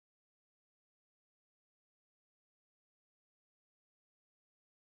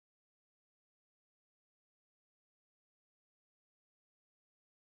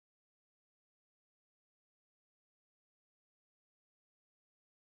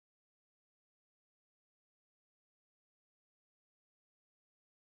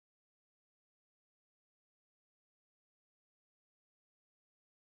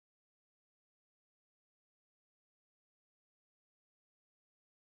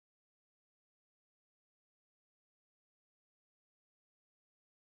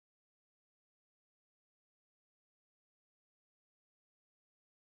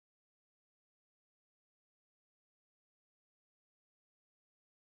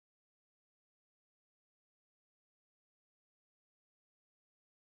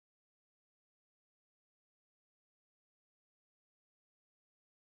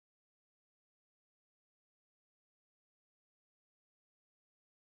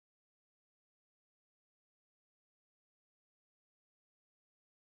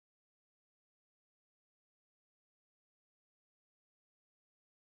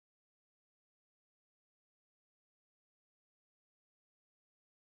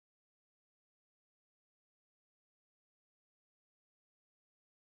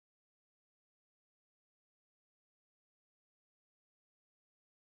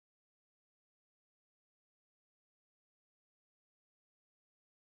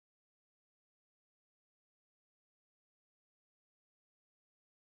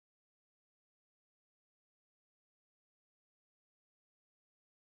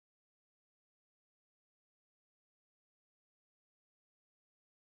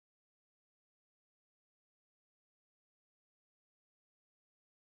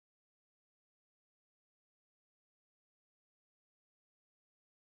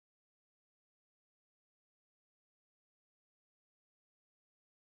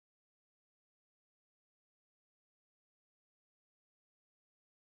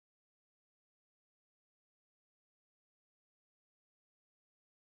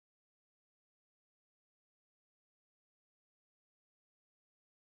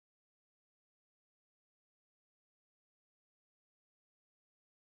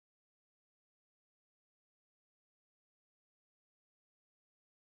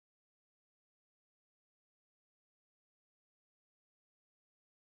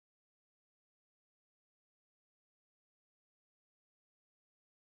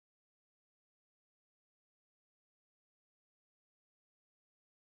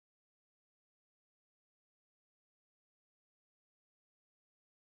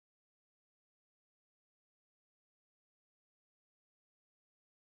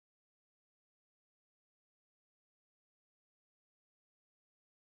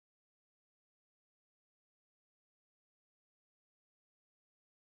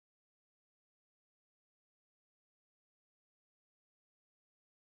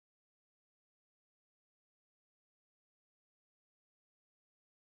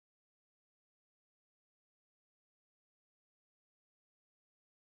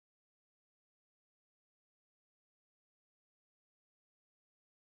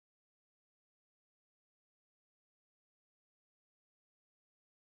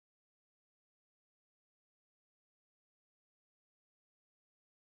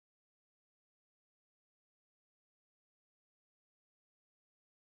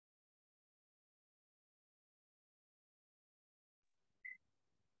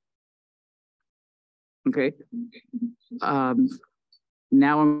Okay.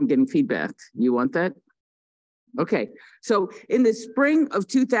 Now I'm getting feedback. You want that? Okay. So in the spring of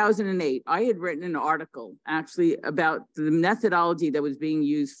 2008, I had written an article actually about the methodology that was being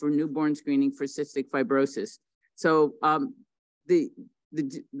used for newborn screening for cystic fibrosis. So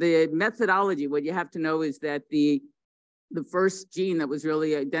the methodology, what you have to know is that the first gene that was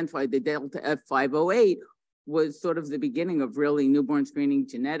really identified, the delta F508, was sort of the beginning of really newborn screening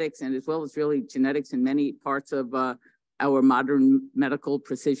genetics, and as well as really genetics in many parts of our modern medical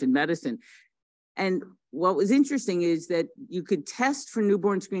precision medicine. And what was interesting is that you could test for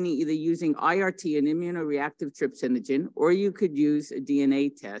newborn screening either using IRT, an immunoreactive trypsinogen, or you could use a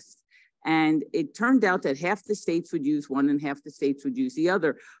DNA test. And it turned out that half the states would use one and half the states would use the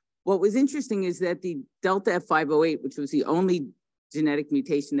other. What was interesting is that the delta F508, which was the only genetic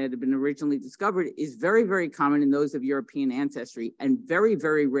mutation that had been originally discovered, is very, very common in those of European ancestry and very,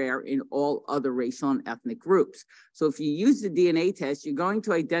 very rare in all other racial and ethnic groups. So if you use the DNA test, you're going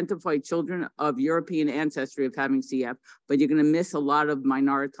to identify children of European ancestry of having CF, but you're going to miss a lot of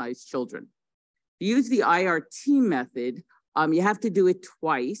minoritized children. If you use the IRT method, you have to do it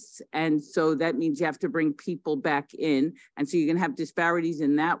twice. And so that means you have to bring people back in. And so you're going to have disparities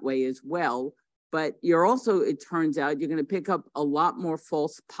in that way as well. But you're also, it turns out, you're going to pick up a lot more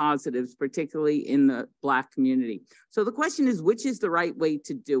false positives, particularly in the Black community. So the question is, which is the right way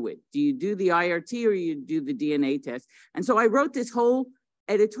to do it? Do you do the IRT or you do the DNA test? And so I wrote this whole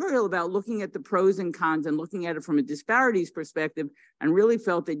editorial about looking at the pros and cons and looking at it from a disparities perspective, and really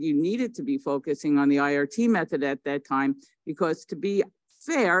felt that you needed to be focusing on the IRT method at that time, because to be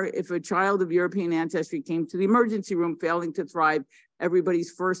fair, if a child of European ancestry came to the emergency room failing to thrive,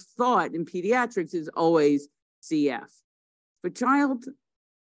 everybody's first thought in pediatrics is always CF. If a child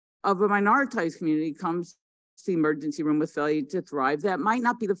of a minoritized community comes to the emergency room with failure to thrive, that might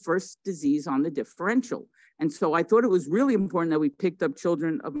not be the first disease on the differential. And so I thought it was really important that we picked up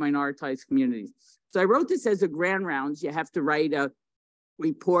children of minoritized communities. So I wrote this as a grand rounds. You have to write a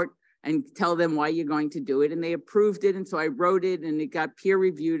report and tell them why you're going to do it. And they approved it. And so I wrote it and it got peer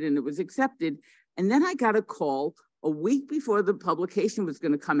reviewed and it was accepted. And then I got a call a week before the publication was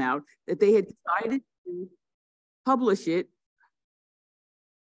going to come out that they had decided to publish it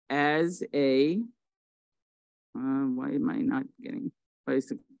as a, why am I not getting,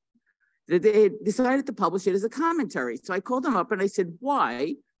 that they had decided to publish it as a commentary. So I called them up and I said,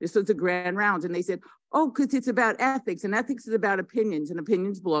 why? This was a grand rounds. And they said, oh, because it's about ethics, and ethics is about opinions, and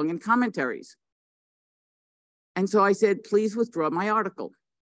opinions belong in commentaries. And so I said, please withdraw my article.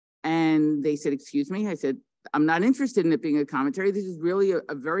 And they said, excuse me? I said, I'm not interested in it being a commentary. This is really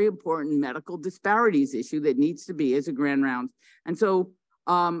a very important medical disparities issue that needs to be as a grand rounds. And so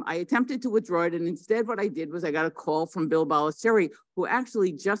I attempted to withdraw it. And instead what I did was I got a call from Bill Ballesteri, who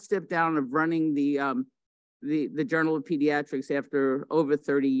actually just stepped down of running the Journal of Pediatrics after over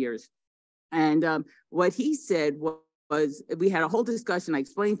 30 years. And what he said was, we had a whole discussion. I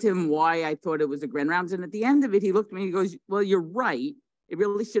explained to him why I thought it was a grand rounds. And at the end of it, he looked at me and he goes, well, you're right. It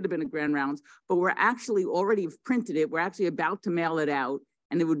really should have been a grand rounds, but we're actually already printed it. We're actually about to mail it out,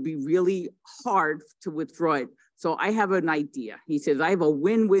 and it would be really hard to withdraw it. So I have an idea. He says, I have a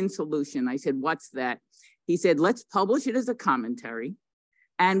win-win solution. I said, what's that? He said, let's publish it as a commentary,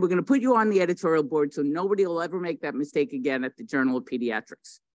 and we're going to put you on the editorial board so nobody will ever make that mistake again at the Journal of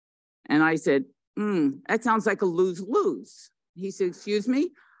Pediatrics. And I said, that sounds like a lose-lose. He said, excuse me?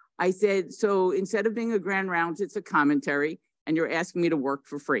 I said, so instead of being a grand rounds, it's a commentary, and you're asking me to work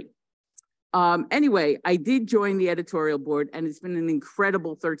for free. Anyway, I did join the editorial board, and it's been an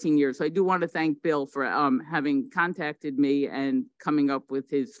incredible 13 years. So I do want to thank Bill for having contacted me and coming up with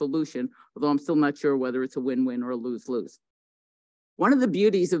his solution, although I'm still not sure whether it's a win-win or a lose-lose. One of the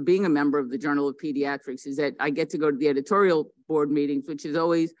beauties of being a member of the Journal of Pediatrics is that I get to go to the editorial board meetings, which is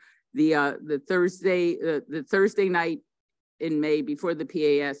always the Thursday night in May before the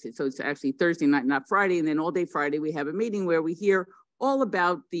PAS. So it's actually Thursday night, not Friday. And then all day Friday, we have a meeting where we hear all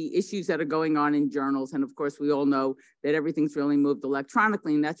about the issues that are going on in journals. And of course, we all know that everything's really moved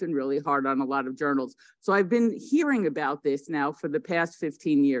electronically, and that's been really hard on a lot of journals. So I've been hearing about this now for the past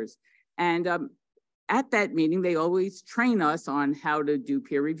 15 years. And at that meeting, they always train us on how to do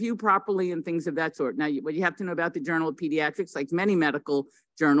peer review properly and things of that sort. Now, what you have to know about the Journal of Pediatrics, like many medical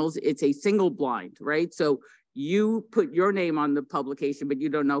journals, it's a single blind, right? So you put your name on the publication, but you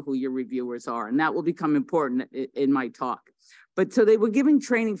don't know who your reviewers are. And that will become important in my talk. But so they were giving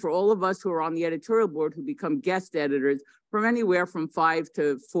training for all of us who are on the editorial board who become guest editors from anywhere from 5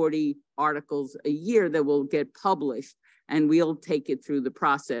 to 40 articles a year that will get published. And we'll take it through the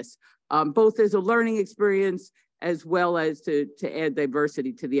process, both as a learning experience as well as to add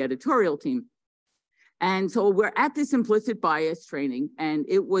diversity to the editorial team. And so we're at this implicit bias training, and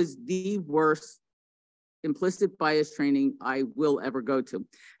it was the worst implicit bias training I will ever go to.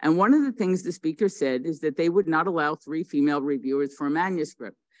 And one of the things the speaker said is that they would not allow 3 female reviewers for a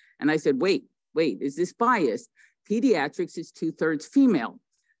manuscript. And I said, wait, is this biased? Pediatrics is 2/3 female.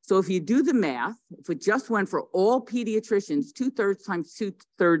 So if you do the math, if it just went for all pediatricians, 2/3 times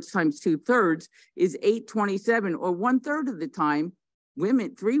 2/3 times 2/3 is 827, or 1/3 of the time,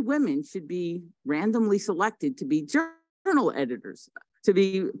 3 women should be randomly selected to be journal editors, to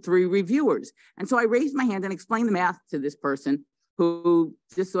be 3 reviewers. And so I raised my hand and explained the math to this person who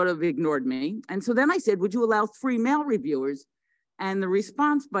just sort of ignored me. And so then I said, would you allow 3 male reviewers? And the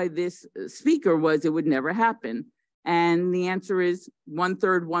response by this speaker was, it would never happen. And the answer is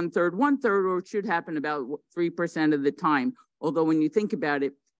 1/3, 1/3, 1/3, or it should happen about 3% of the time. Although when you think about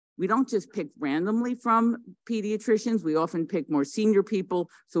it, we don't just pick randomly from pediatricians. We often pick more senior people.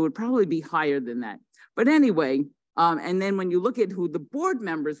 So it would probably be higher than that. But anyway, and then when you look at who the board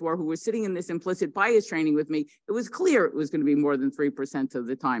members were who were sitting in this implicit bias training with me, it was clear it was going to be more than 3% of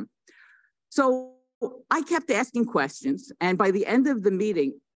the time. So I kept asking questions. And by the end of the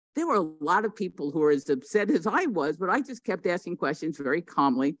meeting, there were a lot of people who were as upset as I was, but I just kept asking questions very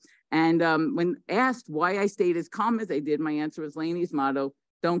calmly. And when asked why I stayed as calm as I did, my answer was Lainie's motto: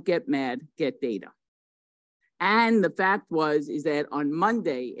 don't get mad, get data. And the fact is that on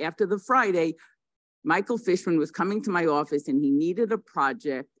Monday, after the Friday, Michael Fishman was coming to my office and he needed a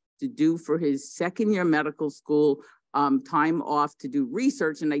project to do for his 2nd-year medical school time off to do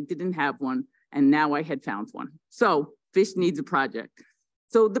research, and I didn't have one, and now I had found one. So Fish needs a project.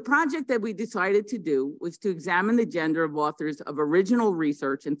 So the project that we decided to do was to examine the gender of authors of original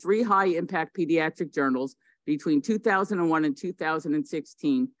research in 3 high-impact pediatric journals between 2001 and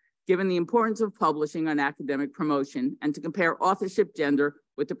 2016, given the importance of publishing on academic promotion, and to compare authorship gender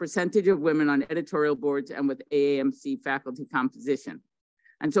with the percentage of women on editorial boards and with AAMC faculty composition.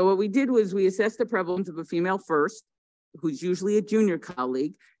 And so what we did was we assessed the prevalence of a female first, who's usually a junior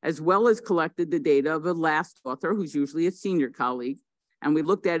colleague, as well as collected the data of a last author, who's usually a senior colleague. And we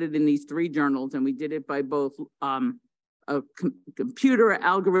looked at it in these 3 journals, and we did it by both a computer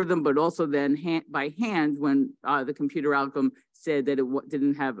algorithm, but also then by hand when the computer algorithm said that it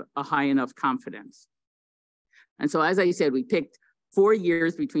didn't have a high enough confidence. And so, as I said, we picked 4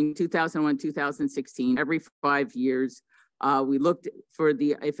 years between 2001 and 2016, every 5 years. We looked for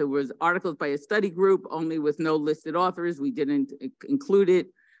if it was articles by a study group, only with no listed authors, we didn't include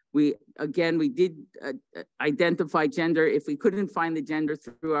it. We did identify gender. If we couldn't find the gender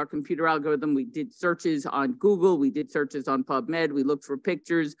through our computer algorithm, we did searches on Google, we did searches on PubMed, we looked for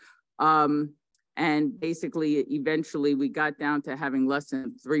pictures. And basically, eventually, we got down to having less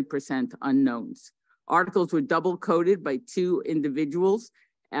than 3% unknowns. Articles were double coded by 2 individuals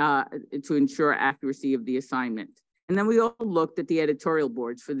to ensure accuracy of the assignment. And then we all looked at the editorial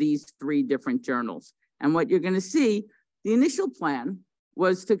boards for these 3 different journals. And what you're going to see, the initial plan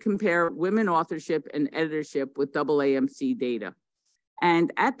was to compare women authorship and editorship with AAMC data.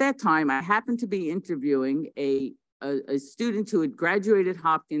 And at that time, I happened to be interviewing a student who had graduated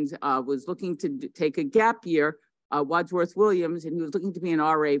Hopkins, was looking to take a gap year, Wadsworth Williams, and he was looking to be an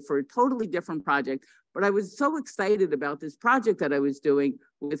RA for a totally different project. But I was so excited about this project that I was doing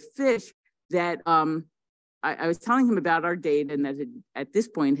with Fish that I was telling him about our data, and that at this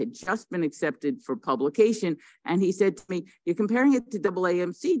point had just been accepted for publication. And he said to me, you're comparing it to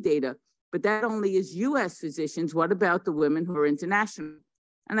AAMC data, but that only is US physicians. What about the women who are international?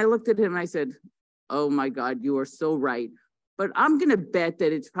 And I looked at him and I said, oh my God, you are so right. But I'm gonna bet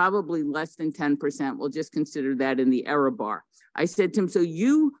that it's probably less than 10%. We'll just consider that in the error bar. I said to him, so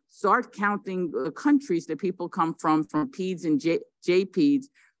you start counting the countries that people come from PEDS and JPEDS,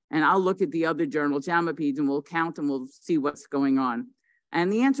 and I'll look at the other journal, JAMA Peds, and we'll count and we'll see what's going on. And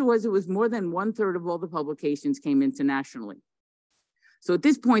the answer was it was more than 1/3 of all the publications came internationally. So at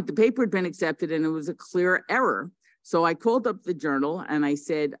this point, the paper had been accepted and it was a clear error. So I called up the journal and I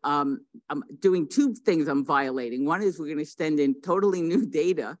said, I'm doing 2 things I'm violating. One is we're going to send in totally new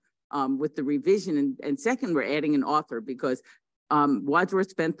data with the revision. And second, we're adding an author because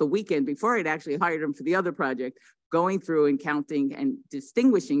Wadsworth spent the weekend before I'd actually hired him for the other project, going through and counting and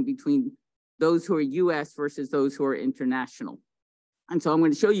distinguishing between those who are US versus those who are international. And so I'm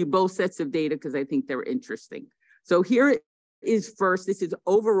going to show you both sets of data because I think they're interesting. So here is first, this is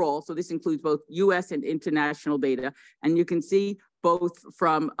overall. So this includes both US and international data. And you can see both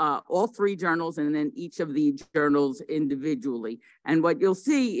from all 3 journals and then each of the journals individually. And what you'll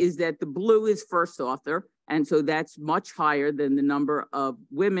see is that the blue is first author And so that's much higher than the number of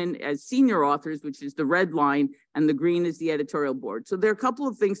women as senior authors, which is the red line, and the green is the editorial board. So there are a couple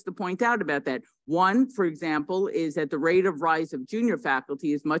of things to point out about that. One, for example, is that the rate of rise of junior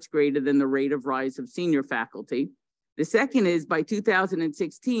faculty is much greater than the rate of rise of senior faculty. The second is by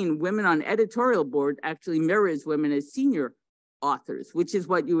 2016, women on editorial board actually mirrors women as senior authors, which is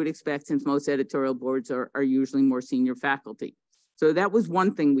what you would expect since most editorial boards are usually more senior faculty. So that was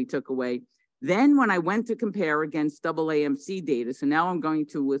one thing we took away. Then when I went to compare against AAMC data, so now I'm going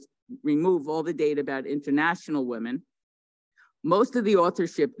to remove all the data about international women, most of the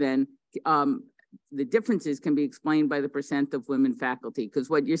authorship then, the differences can be explained by the percent of women faculty, because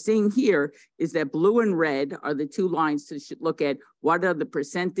what you're seeing here is that blue and red are the two lines to look at what are the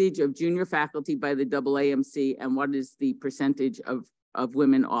percentage of junior faculty by the AAMC and what is the percentage of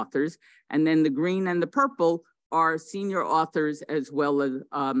women authors. And then the green and the purple are senior authors as well as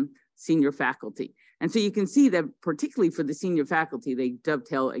senior faculty. And so you can see that particularly for the senior faculty, they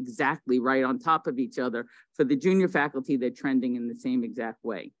dovetail exactly right on top of each other. For the junior faculty, they're trending in the same exact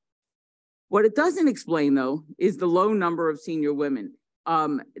way. What it doesn't explain, though, is the low number of senior women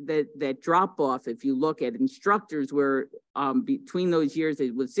that drop off. If you look at instructors, where between those years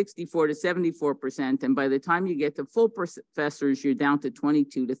it was 64 to 74%, and by the time you get to full professors, you're down to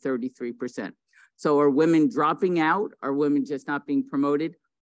 22 to 33%. So are women dropping out? Are women just not being promoted?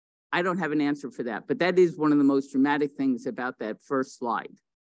 I don't have an answer for that, but that is one of the most dramatic things about that first slide.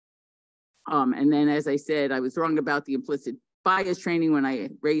 And then, as I said, I was wrong about the implicit bias training. When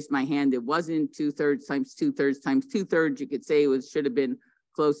I raised my hand, it wasn't 2/3 times 2/3 times 2/3. You could say it should have been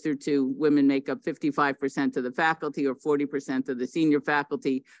closer to women make up 55% of the faculty or 40% of the senior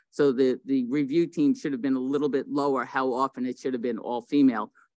faculty. So the review team should have been a little bit lower, how often it should have been all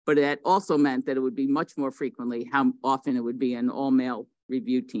female. But that also meant that it would be much more frequently how often it would be an all male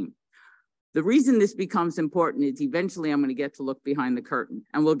review team. The reason this becomes important is eventually I'm going to get to look behind the curtain,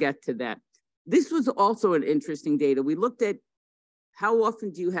 and we'll get to that. This was also an interesting data. We looked at how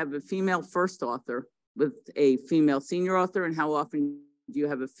often do you have a female first author with a female senior author, and how often do you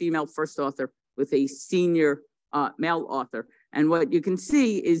have a female first author with a senior male author? And what you can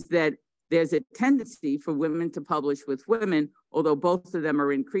see is that there's a tendency for women to publish with women, although both of them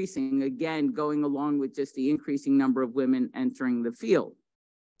are increasing, again, going along with just the increasing number of women entering the field.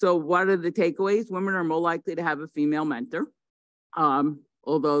 So what are the takeaways? Women are more likely to have a female mentor,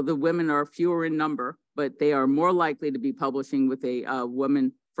 although the women are fewer in number, but they are more likely to be publishing with a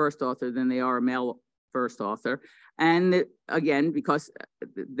woman first author than they are a male first author. And again, because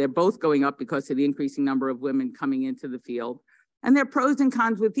they're both going up because of the increasing number of women coming into the field. And there are pros and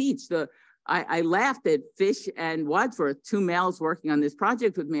cons with each. I laughed at Fish and Wadsworth, two males working on this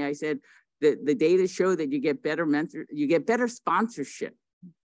project with me. I said that the data show that you get better better sponsorship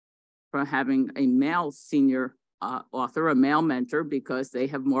for having a male senior author, a male mentor, because they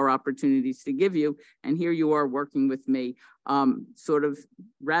have more opportunities to give you. And here you are working with me, sort of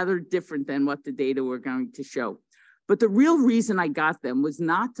rather different than what the data were going to show. But the real reason I got them was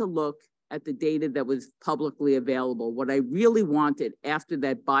not to look at the data that was publicly available. What I really wanted after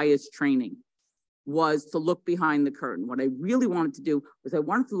that bias training was to look behind the curtain. What I really wanted to do was I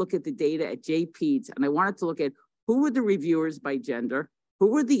wanted to look at the data at JPEDS, and I wanted to look at who were the reviewers by gender, who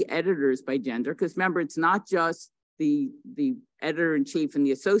were the editors by gender, because remember, it's not just the editor-in-chief and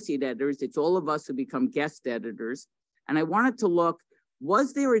the associate editors, it's all of us who become guest editors. And I wanted to look,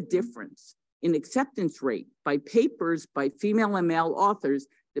 was there a difference in acceptance rate by papers by female and male authors,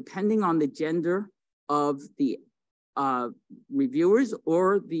 depending on the gender of the reviewers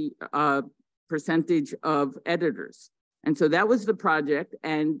or the percentage of editors? And so that was the project.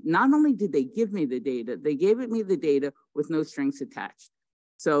 And not only did they give me the data, they gave me the data with no strings attached.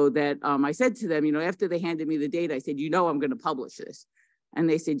 So that I said to them, after they handed me the data, I said, I'm going to publish this. And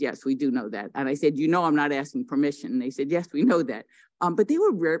they said, yes, we do know that. And I said, I'm not asking permission. And they said, yes, we know that. But they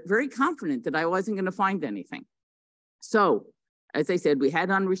were very confident that I wasn't going to find anything. So as I said, we had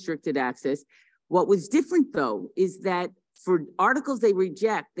unrestricted access. What was different, though, is that for articles they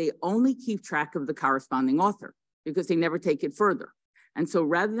reject, they only keep track of the corresponding author because they never take it further. And so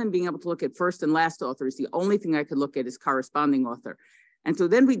rather than being able to look at first and last authors, the only thing I could look at is corresponding author. And so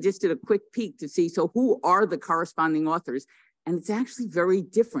then we just did a quick peek to see, so who are the corresponding authors? And it's actually very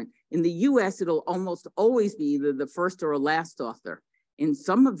different. In the US, it'll almost always be either the first or a last author. In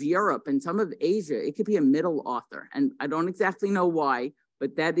some of Europe and some of Asia, it could be a middle author. And I don't exactly know why,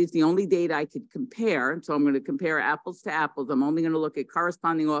 but that is the only data I could compare. So I'm going to compare apples to apples. I'm only going to look at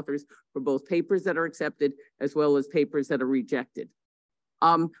corresponding authors for both papers that are accepted as well as papers that are rejected.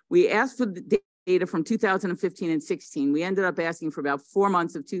 We asked for the data from 2015 and 16. We ended up asking for about 4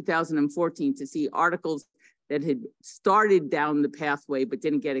 months of 2014 to see articles that had started down the pathway but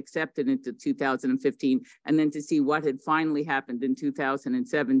didn't get accepted into 2015, and then to see what had finally happened in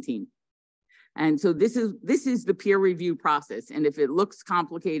 2017. And so this is the peer review process. And if it looks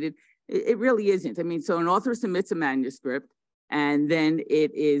complicated, it really isn't. I mean, so an author submits a manuscript, and then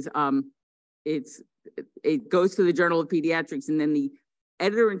it goes to the Journal of Pediatrics, and then the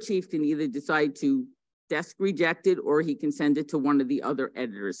editor-in-chief can either decide to desk reject it, or he can send it to one of the other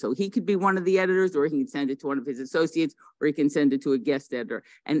editors. So he could be one of the editors, or he can send it to one of his associates, or he can send it to a guest editor.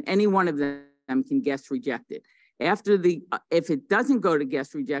 And any one of them can guest reject it. If it doesn't go to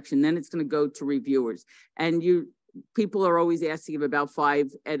guest rejection, then it's going to go to reviewers. And people are always asking about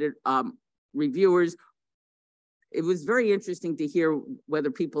 5 reviewers. It was very interesting to hear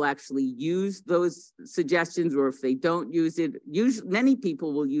whether people actually use those suggestions, or if they don't use it. Usually, many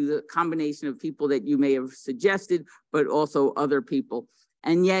people will use a combination of people that you may have suggested, but also other people.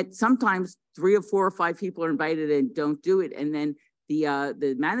 And yet sometimes 3 or 4 or 5 people are invited and don't do it. And then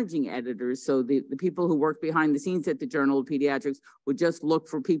the managing editors, so the people who work behind the scenes at the Journal of Pediatrics, would just look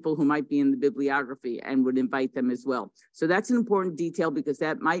for people who might be in the bibliography and would invite them as well. So that's an important detail, because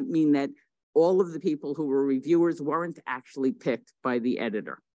that might mean that all of the people who were reviewers weren't actually picked by the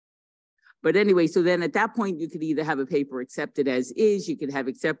editor. But anyway, so then at that point, you could either have a paper accepted as is, you could have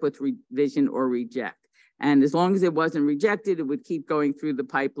accept with revision or reject. And as long as it wasn't rejected, it would keep going through the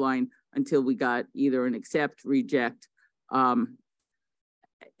pipeline until we got either an accept, reject,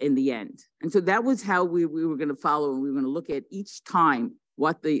 in the end. And so that was how we were going to follow, and we were going to look at each time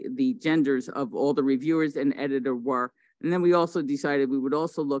what the genders of all the reviewers and editor were. And then we also decided we would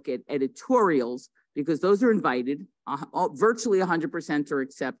also look at editorials, because those are invited. Virtually 100% are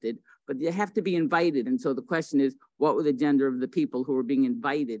accepted, but they have to be invited. And so the question is, what were the gender of the people who were being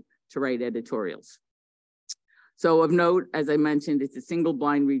invited to write editorials? So of note, as I mentioned, it's a single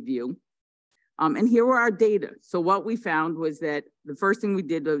blind review. And here were our data. So what we found was that the first thing we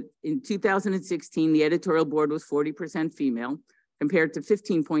did in 2016, the editorial board was 40% female, compared to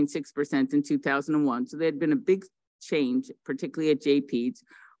 15.6% in 2001. So there had been a big change, particularly at JPEDS.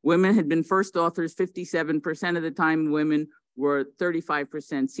 Women had been first authors 57% of the time. Women were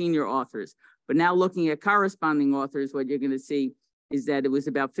 35% senior authors. But now looking at corresponding authors, what you're going to see is that it was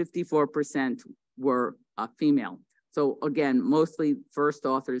about 54% were female. So again, mostly first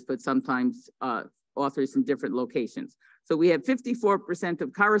authors, but sometimes authors in different locations. So we have 54%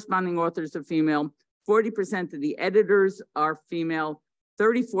 of corresponding authors are female, 40% of the editors are female,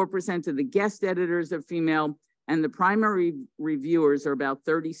 34% of the guest editors are female, and the primary reviewers are about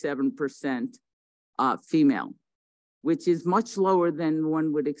 37% female, which is much lower than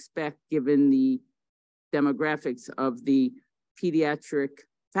one would expect given the demographics of the pediatric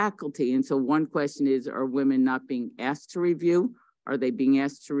faculty. And so one question is, are women not being asked to review? Are they being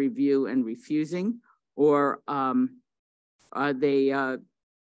asked to review and refusing? Or are they, I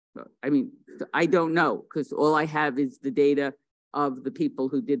mean, I don't know, because all I have is the data of the people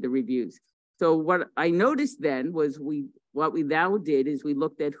who did the reviews. So what I noticed then was what we now did is we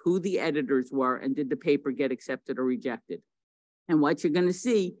looked at who the editors were and did the paper get accepted or rejected. And what you're going to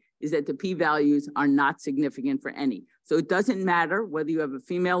see is that the p-values are not significant for any. So it doesn't matter whether you have a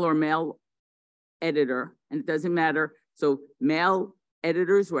female or male editor, and it doesn't matter. So male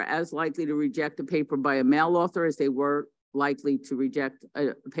editors were as likely to reject a paper by a male author as they were likely to reject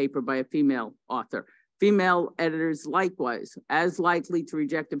a paper by a female author. Female editors, likewise, as likely to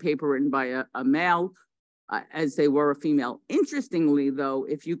reject a paper written by a male as they were a female. Interestingly, though,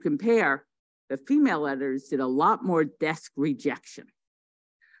 if you compare, the female editors did a lot more desk rejection.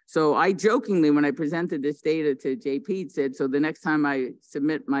 So I jokingly, when I presented this data to JP, said, so the next time I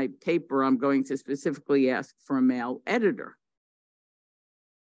submit my paper, I'm going to specifically ask for a male editor.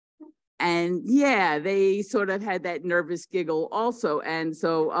 And yeah, they sort of had that nervous giggle also. And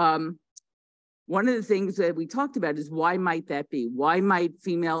so one of the things that we talked about is, why might that be? Why might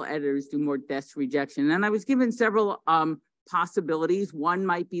female editors do more desk rejection? And I was given several possibilities. One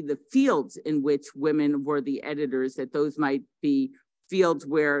might be the fields in which women were the editors, that those might be fields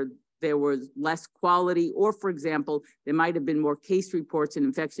where there was less quality, or for example, there might have been more case reports in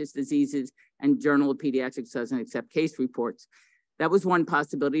infectious diseases, and Journal of Pediatrics doesn't accept case reports. That was one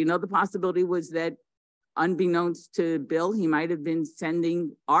possibility. Another possibility was that, unbeknownst to Bill, he might have been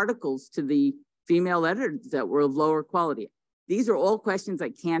sending articles to the female editors that were of lower quality. These are all questions I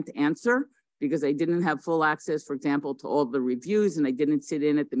can't answer, because I didn't have full access, for example, to all the reviews, and I didn't sit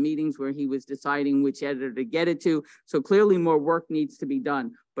in at the meetings where he was deciding which editor to get it to. So clearly more work needs to be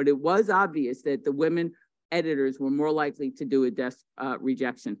done. But it was obvious that the women editors were more likely to do a desk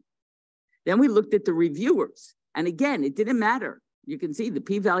rejection. Then we looked at the reviewers. And again, it didn't matter You can see the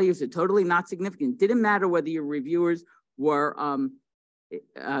p-values are totally not significant. Didn't matter whether your reviewers were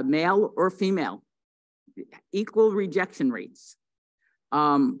male or female, equal rejection rates.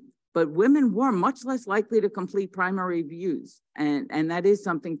 But women were much less likely to complete primary reviews. And that is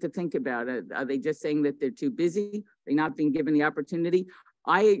something to think about. Are they just saying that they're too busy? They're not being given the opportunity?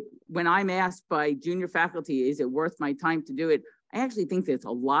 When I'm asked by junior faculty, is it worth my time to do it? I actually think there's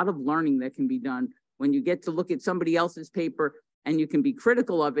a lot of learning that can be done when you get to look at somebody else's paper and you can be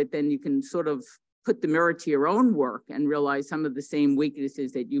critical of it, then you can sort of put the mirror to your own work and realize some of the same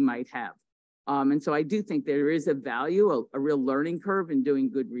weaknesses that you might have. And so I do think there is a value, a real learning curve in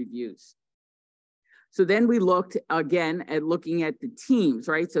doing good reviews. So then we looked again at looking at the teams,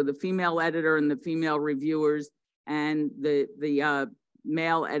 right? So the female editor and the female reviewers and the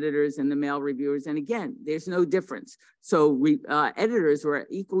male editors and the male reviewers. And again, there's no difference. So editors were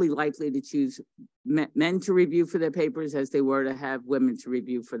equally likely to choose men to review for their papers as they were to have women to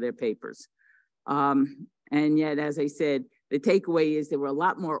review for their papers. And yet, as I said, the takeaway is there were a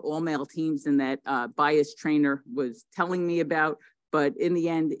lot more all-male teams than that bias trainer was telling me about. But in the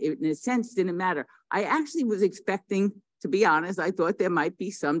end, it, in a sense, didn't matter. I actually was expecting, to be honest, I thought there might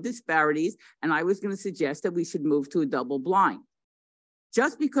be some disparities, and I was going to suggest that we should move to a double blind.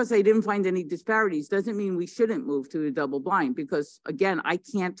 Just because I didn't find any disparities doesn't mean we shouldn't move to a double blind, because again, I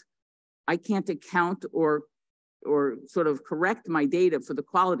can't account or sort of correct my data for the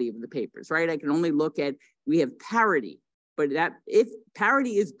quality of the papers, right? I can only look at, we have parity, but that if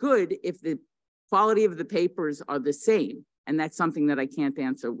parity is good, if the quality of the papers are the same, and that's something that I can't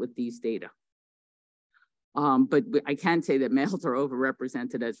answer with these data. But I can say that males are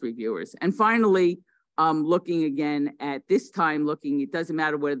overrepresented as reviewers. And finally, looking again at this time, it doesn't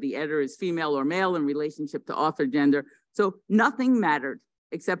matter whether the editor is female or male in relationship to author gender. So nothing mattered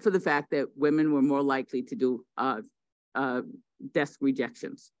except for the fact that women were more likely to do desk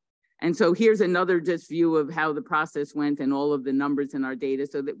rejections. And so here's another just view of how the process went and all of the numbers in our data.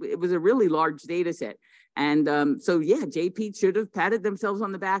 So that it was a really large data set. And so yeah, JP should have patted themselves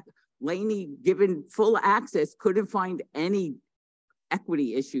on the back. Lainie, given full access, couldn't find any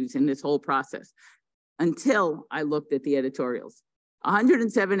equity issues in this whole process until I looked at the editorials.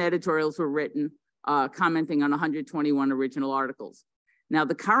 107 editorials were written commenting on 121 original articles. Now,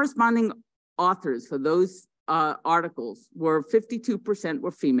 the corresponding authors for those articles were 52%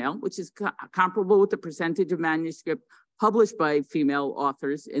 were female, which is comparable with the percentage of manuscript published by female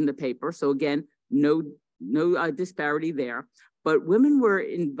authors in the paper. So again, no disparity there. But women were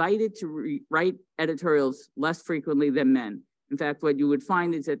invited to write editorials less frequently than men. In fact, what you would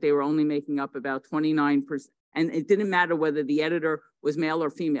find is that they were only making up about 29%. And it didn't matter whether the editor was male or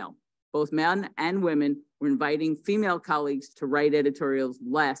female. Both men and women were inviting female colleagues to write editorials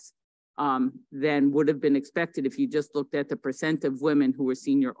less than would have been expected if you just looked at the percent of women who were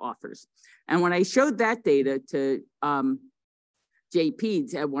senior authors. And when I showed that data to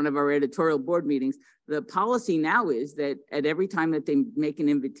JPs at one of our editorial board meetings, the policy now is that at every time that they make an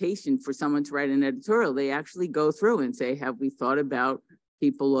invitation for someone to write an editorial, they actually go through and say, have we thought about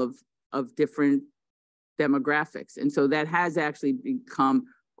people of different demographics? And so that has actually become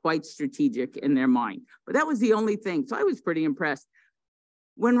quite strategic in their mind. But that was the only thing. So I was pretty impressed.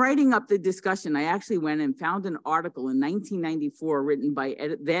 When writing up the discussion, I actually went and found an article in 1994 written by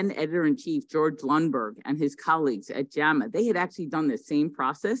then editor-in-chief George Lundberg and his colleagues at JAMA. They had actually done the same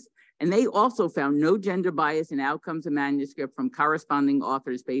process, and they also found no gender bias in outcomes of manuscript from corresponding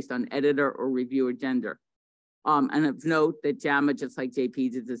authors based on editor or reviewer gender. And of note that JAMA, just like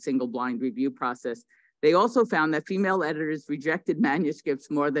JP's, is a single blind review process. They also found that female editors rejected manuscripts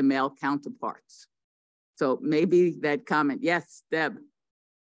more than male counterparts. So maybe that comment, yes, Deb.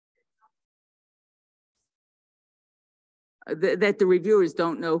 That the reviewers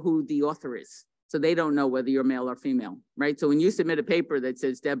don't know who the author is. So they don't know whether you're male or female, right? So when you submit a paper that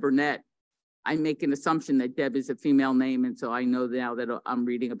says Deb Burnett, I make an assumption that Deb is a female name. And so I know now that I'm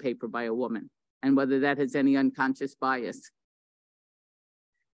reading a paper by a woman, and whether that has any unconscious bias.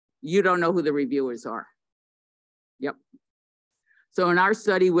 You don't know who the reviewers are. Yep. So in our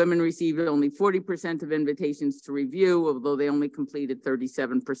study, women received only 40% of invitations to review, although they only completed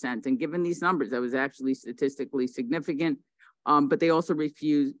 37%. And given these numbers, that was actually statistically significant, but they also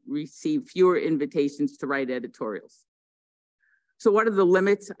received fewer invitations to write editorials. So what are the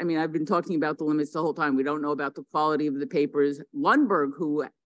limits? I mean, I've been talking about the limits the whole time. We don't know about the quality of the papers. Lundberg, who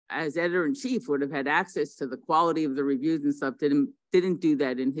as editor-in-chief would have had access to the quality of the reviews and stuff, didn't do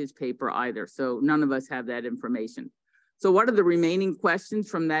that in his paper either. So none of us have that information. So what are the remaining questions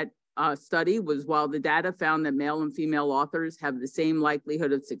from that study was, while the data found that male and female authors have the same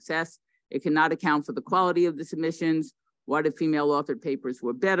likelihood of success, it cannot account for the quality of the submissions. What if female authored papers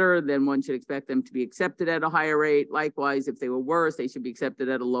were better? Then one should expect them to be accepted at a higher rate. Likewise, if they were worse, they should be accepted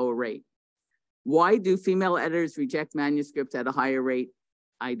at a lower rate. Why do female editors reject manuscripts at a higher rate?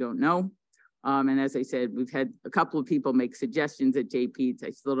 I don't know. And as I said, we've had a couple of people make suggestions at JPEDS. I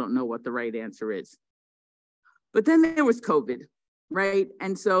still don't know what the right answer is. But then there was COVID, right?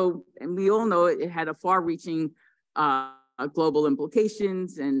 And we all know it had a far-reaching global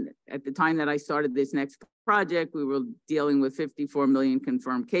implications. And at the time that I started this next project, we were dealing with 54 million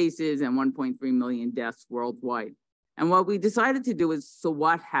confirmed cases and 1.3 million deaths worldwide. And what we decided to do is, so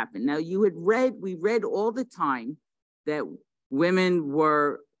what happened? Now we read all the time that women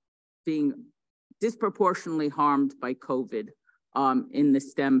were being disproportionately harmed by COVID in the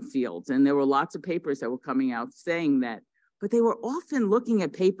STEM fields. And there were lots of papers that were coming out saying that, but they were often looking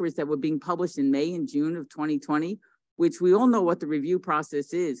at papers that were being published in May and June of 2020, which we all know what the review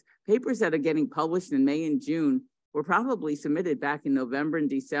process is. Papers that are getting published in May and June were probably submitted back in November and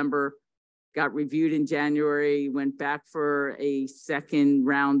December, got reviewed in January, went back for a second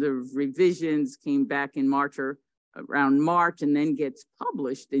round of revisions, came back in March or around March, and then gets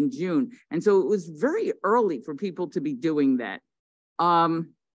published in June. And so it was very early for people to be doing that.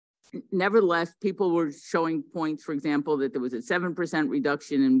 Nevertheless, people were showing points, for example, that there was a 7%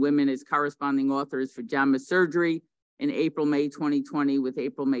 reduction in women as corresponding authors for JAMA surgery in April, May 2020 with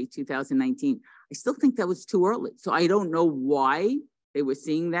April, May 2019. I still think that was too early. So I don't know why they were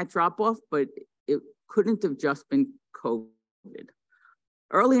seeing that drop off, but it couldn't have just been COVID.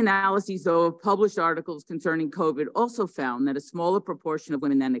 Early analyses, though, of published articles concerning COVID also found that a smaller proportion of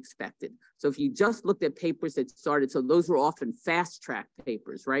women than expected. So if you just looked at papers that started, so those were often fast-track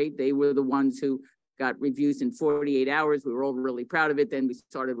papers, right? They were the ones who got reviews in 48 hours. We were all really proud of it. Then we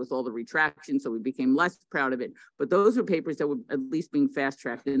started with all the retractions, so we became less proud of it. But those were papers that were at least being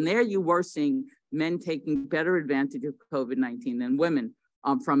fast-tracked. And there you were seeing men taking better advantage of COVID-19 than women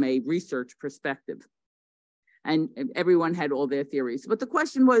from a research perspective. And everyone had all their theories. But the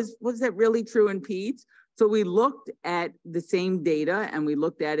question was that really true in peds? So we looked at the same data and we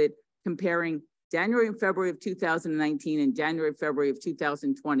looked at it comparing January and February of 2019 and January, February of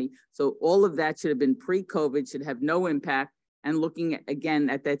 2020. So all of that should have been pre-COVID, should have no impact. And looking again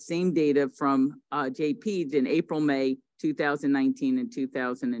at that same data from JPEDS in April, May 2019 and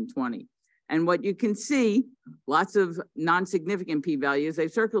 2020. And what you can see, lots of non-significant p-values. I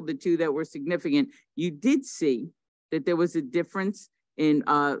circled the two that were significant. You did see that there was a difference in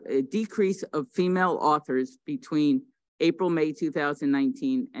a decrease of female authors between April, May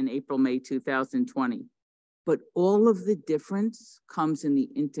 2019 and April, May 2020. But all of the difference comes in the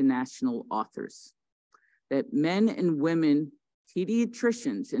international authors. That men and women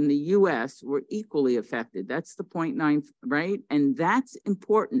pediatricians in the US were equally affected. That's the 0.9, right? And that's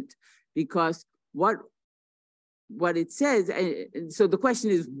important. Because what it says, so the question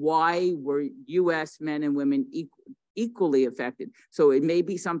is, why were US men and women equally affected? So it may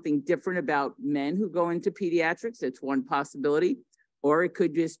be something different about men who go into pediatrics. That's one possibility. Or it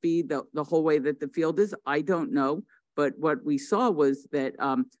could just be the whole way that the field is. I don't know. But what we saw was that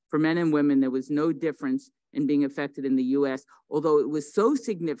for men and women, there was no difference in being affected in the US, although it was so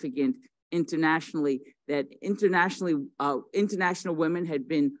significant internationally that international women had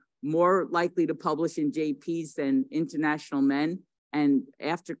been more likely to publish in JPs than international men. And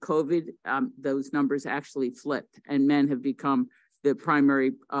after COVID, those numbers actually flipped and men have become the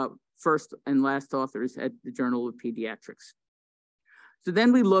primary first and last authors at the Journal of Pediatrics. So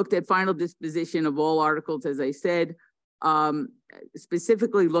then we looked at final disposition of all articles, as I said,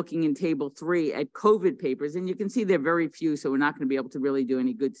 specifically looking in table 3 at COVID papers. And you can see they're very few, so we're not going to be able to really do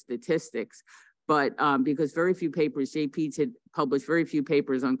any good statistics. But because very few papers, JPEDS had published very few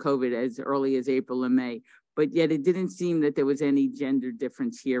papers on COVID as early as April and May, but yet it didn't seem that there was any gender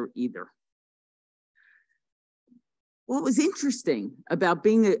difference here either. What was interesting about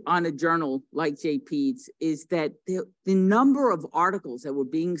being on a journal like JPEDS is that the number of articles that were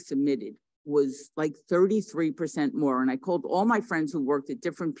being submitted was like 33% more. And I called all my friends who worked at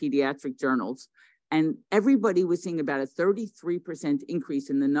different pediatric journals, and everybody was seeing about a 33% increase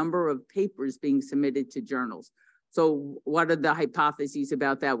in the number of papers being submitted to journals. So what are the hypotheses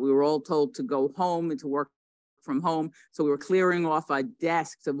about that? We were all told to go home and to work from home. So we were clearing off our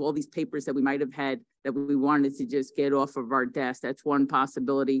desks of all these papers that we might have had that we wanted to just get off of our desk. That's one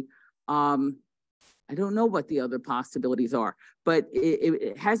possibility. I don't know what the other possibilities are, but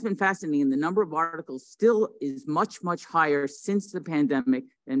it has been fascinating. And the number of articles still is much, much higher since the pandemic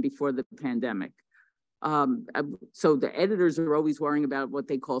than before the pandemic. So the editors are always worrying about what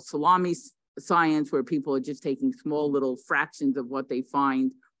they call salami science, where people are just taking small little fractions of what they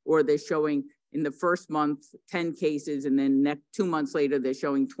find, or they're showing in the first month, 10 cases, and then 2 months later, they're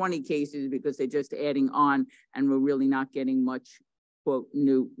showing 20 cases because they're just adding on, and we're really not getting much, quote,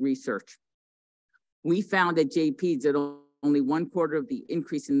 new research. We found at JPEDS that only 1/4 of the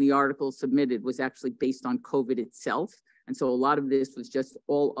increase in the articles submitted was actually based on COVID itself. And so a lot of this was just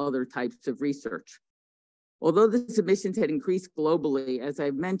all other types of research. Although the submissions had increased globally, as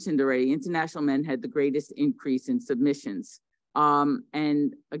I've mentioned already, international men had the greatest increase in submissions.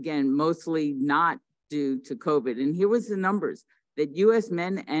 And again, mostly not due to COVID. And here was the numbers, that US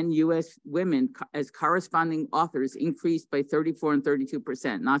men and US women as corresponding authors increased by 34% and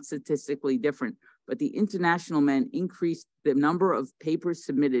 32%, not statistically different, but the international men increased the number of papers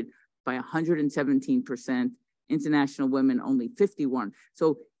submitted by 117%, international women only 51%.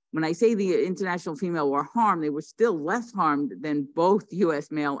 So when I say the international female were harmed, they were still less harmed than both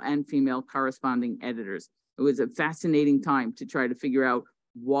US male and female corresponding editors. It was a fascinating time to try to figure out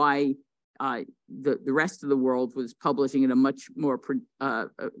why the rest of the world was publishing at a much more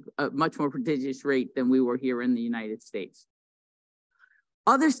prodigious rate than we were here in the United States.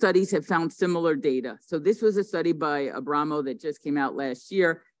 Other studies have found similar data. So this was a study by Abramo that just came out last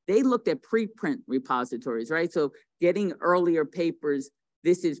year. They looked at preprint repositories, right? So getting earlier papers,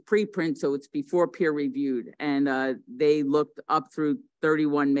 this is preprint, so it's before peer reviewed. And they looked up through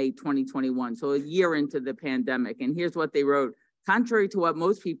 31 May 2021, so a year into the pandemic. And here's what they wrote. Contrary to what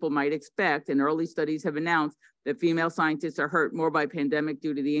most people might expect, and early studies have announced that female scientists are hurt more by pandemic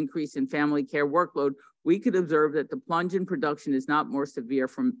due to the increase in family care workload, we could observe that the plunge in production is not more severe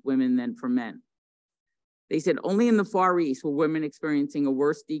for women than for men. They said only in the Far East were women experiencing a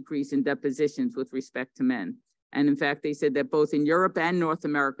worse decrease in depositions with respect to men. And in fact, they said that both in Europe and North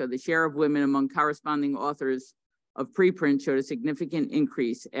America, the share of women among corresponding authors of preprint showed a significant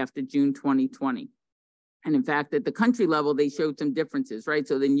increase after June 2020. And in fact, at the country level, they showed some differences, right?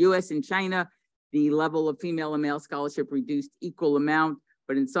 So in US and China, the level of female and male scholarship reduced equal amount,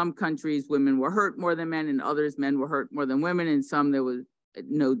 but in some countries, women were hurt more than men, and others, men were hurt more than women, and some there was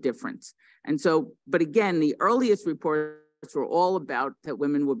no difference. And so, but again, the earliest reports were all about that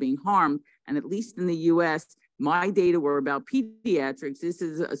women were being harmed, and at least in the US, my data were about pediatrics. This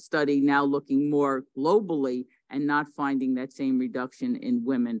is a study now looking more globally and not finding that same reduction in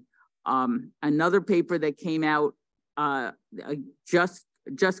women. Another paper that came out,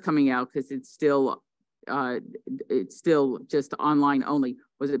 just coming out because it's still just online only,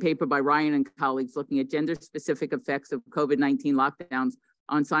 was a paper by Ryan and colleagues looking at gender-specific effects of COVID-19 lockdowns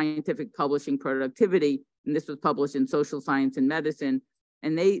on scientific publishing productivity. And this was published in Social Science and Medicine.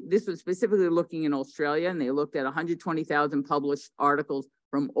 And this was specifically looking in Australia, and they looked at 120,000 published articles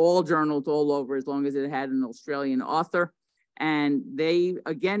from all journals all over, as long as it had an Australian author. And they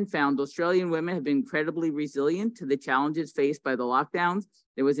again found Australian women have been incredibly resilient to the challenges faced by the lockdowns.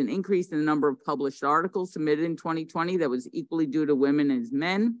 There was an increase in the number of published articles submitted in 2020 that was equally due to women as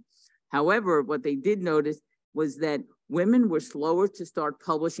men. However, what they did notice was that women were slower to start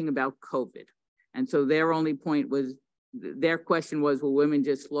publishing about COVID. And so their only point was, their question was, were women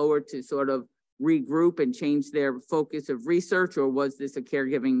just slower to sort of regroup and change their focus of research, or was this a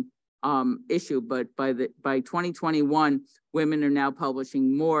caregiving issue? But by 2021, women are now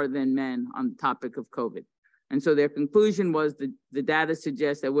publishing more than men on the topic of COVID. And so their conclusion was the data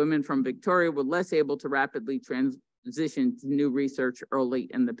suggests that women from Victoria were less able to rapidly transition to new research early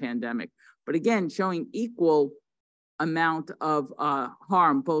in the pandemic. But again, showing equal amount of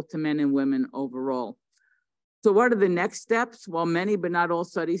harm both to men and women overall. So what are the next steps? While many but not all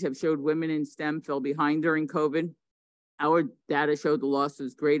studies have showed women in STEM fell behind during COVID, our data showed the loss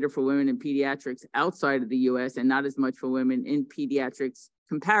was greater for women in pediatrics outside of the US and not as much for women in pediatrics,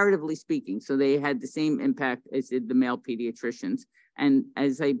 comparatively speaking. So they had the same impact as did the male pediatricians. And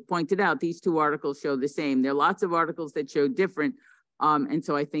as I pointed out, these two articles show the same. There are lots of articles that show different. And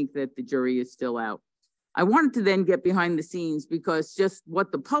so I think that the jury is still out. I wanted to then get behind the scenes, because just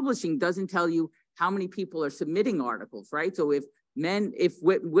what the publishing doesn't tell you how many people are submitting articles, right? So if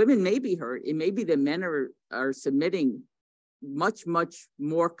women may be hurt, it may be that men are submitting much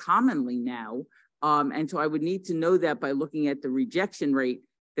more commonly now. And so I would need to know that by looking at the rejection rate.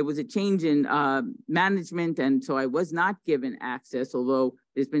 There was a change in management, and so I was not given access, although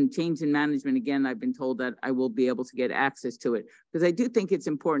there's been change in management. Again, I've been told that I will be able to get access to it, because I do think it's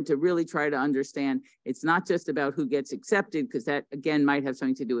important to really try to understand it's not just about who gets accepted, because that, again, might have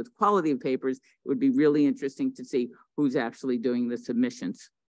something to do with quality of papers. It would be really interesting to see who's actually doing the submissions.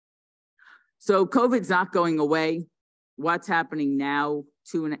 So COVID's not going away. What's happening now,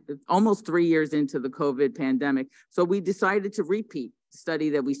 almost 3 years into the COVID pandemic? So we decided to repeat the study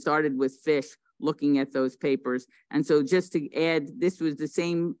that we started with fish looking at those papers. And so just to add, this was the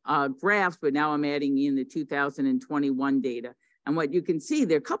same graphs, but now I'm adding in the 2021 data. And what you can see,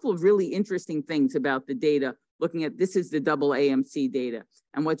 there are a couple of really interesting things about the data, looking at, this is the double AMC data.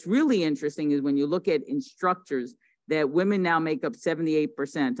 And what's really interesting is when you look at instructors, that women now make up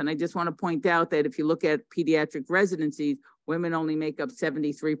 78%. And I just want to point out that if you look at pediatric residencies, women only make up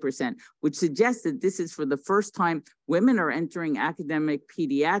 73%, which suggests that this is for the first time women are entering academic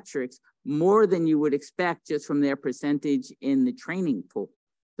pediatrics more than you would expect just from their percentage in the training pool.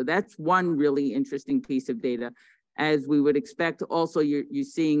 So that's one really interesting piece of data. As we would expect, also you're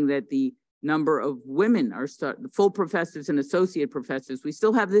seeing that the number of women are full professors and associate professors. We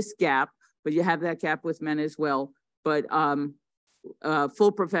still have this gap, but you have that gap with men as well. But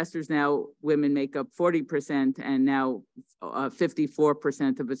full professors now, women make up 40% and now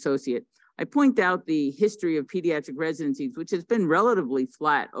 54% of associate. I point out the history of pediatric residencies, which has been relatively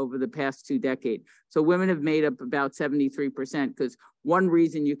flat over the past 2 decades. So women have made up about 73%, because one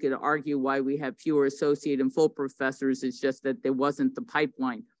reason you could argue why we have fewer associate and full professors is just that there wasn't the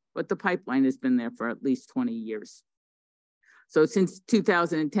pipeline, but the pipeline has been there for at least 20 years. So since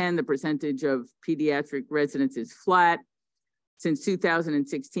 2010, the percentage of pediatric residents is flat. Since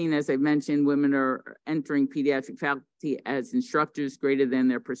 2016, as I mentioned, women are entering pediatric faculty as instructors greater than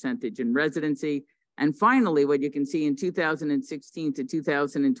their percentage in residency. And finally, what you can see in 2016 to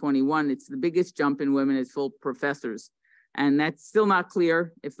 2021, it's the biggest jump in women as full professors. And that's still not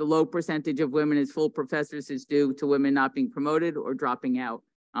clear if the low percentage of women as full professors is due to women not being promoted or dropping out,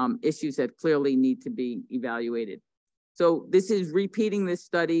 issues that clearly need to be evaluated. So this is repeating this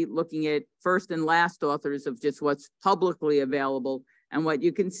study, looking at first and last authors of just what's publicly available. And what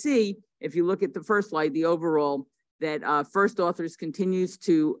you can see, if you look at the first slide, the overall, that first authors continues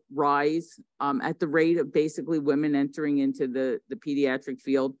to rise at the rate of basically women entering into the pediatric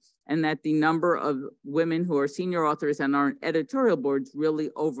field, and that the number of women who are senior authors and are on editorial boards really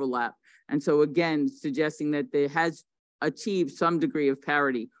overlap. And so again, suggesting that there has achieved some degree of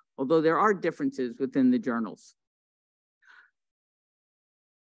parity, although there are differences within the journals.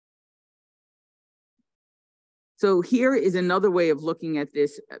 So here is another way of looking at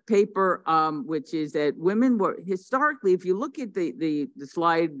this paper, which is that women were historically, if you look at the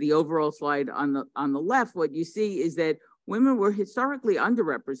slide, the overall slide on the left, what you see is that women were historically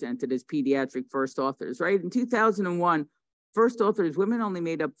underrepresented as pediatric first authors, right? In 2001, first authors, women only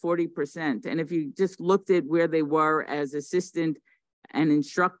made up 40%. And if you just looked at where they were as assistant and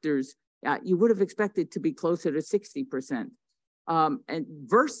instructors, you would have expected to be closer to 60%. And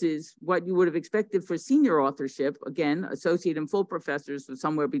versus what you would have expected for senior authorship, again, associate and full professors was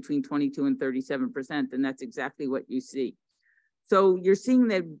somewhere between 22 and 37%, and that's exactly what you see. So you're seeing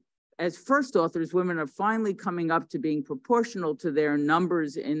that as first authors, women are finally coming up to being proportional to their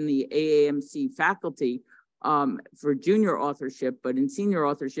numbers in the AAMC faculty for junior authorship, but in senior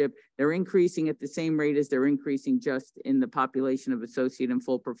authorship, they're increasing at the same rate as they're increasing just in the population of associate and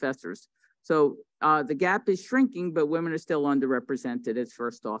full professors. So the gap is shrinking, but women are still underrepresented as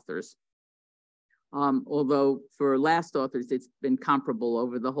first authors. Although for last authors, it's been comparable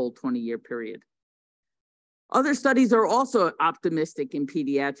over the whole 20-year period. Other studies are also optimistic in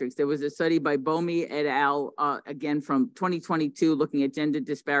pediatrics. There was a study by Bomi et al., again from 2022, looking at gender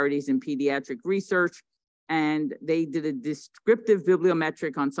disparities in pediatric research. And they did a descriptive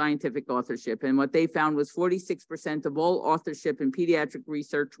bibliometric on scientific authorship. And what they found was 46% of all authorship in pediatric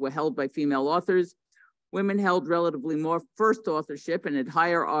research were held by female authors. Women held relatively more first authorship and had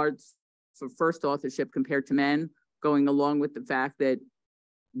higher odds for first authorship compared to men, going along with the fact that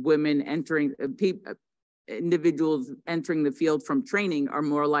women entering, individuals entering the field from training are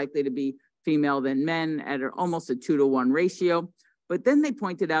more likely to be female than men at almost a 2-to-1 ratio. But then they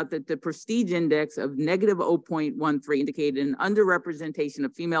pointed out that the prestige index of negative 0.13 indicated an underrepresentation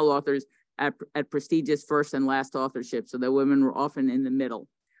of female authors at prestigious first and last authorship, so that women were often in the middle.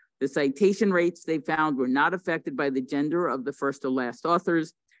 The citation rates they found were not affected by the gender of the first or last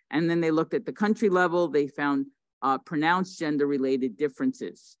authors. And then they looked at the country level, they found pronounced gender-related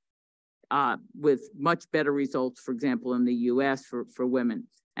differences with much better results, for example, in the US for women.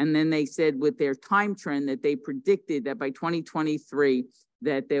 And then they said with their time trend that they predicted that by 2023,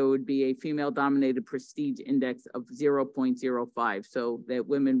 that there would be a female-dominated prestige index of 0.05, so that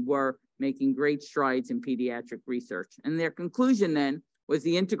women were making great strides in pediatric research. And their conclusion then was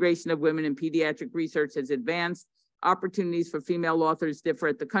the integration of women in pediatric research has advanced. Opportunities for female authors differ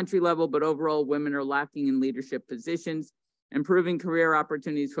at the country level, but overall women are lacking in leadership positions. Improving career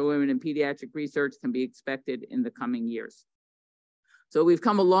opportunities for women in pediatric research can be expected in the coming years. So we've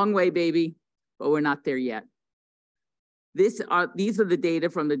come a long way, baby, but we're not there yet. These are the data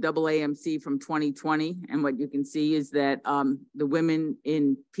from the AAMC from 2020. And what you can see is that the women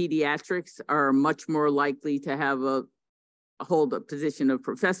in pediatrics are much more likely to have hold a position of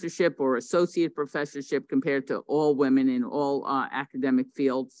professorship or associate professorship compared to all women in all academic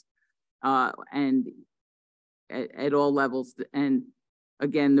fields and at all levels. And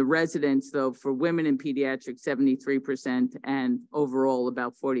again, the residents, though, for women in pediatrics, 73%, and overall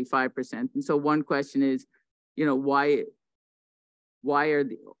about 45%. And so one question is, you know, why are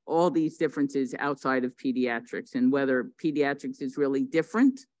all these differences outside of pediatrics, and whether pediatrics is really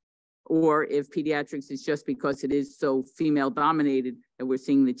different, or if pediatrics is just because it is so female dominated that we're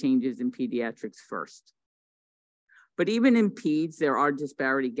seeing the changes in pediatrics first. But even in peds, there are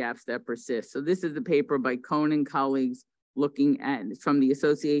disparity gaps that persist. So this is a paper by Cohn and colleagues looking at, from the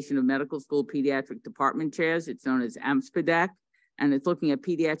Association of Medical School Pediatric Department Chairs. It's known as AMSPEDAC, and it's looking at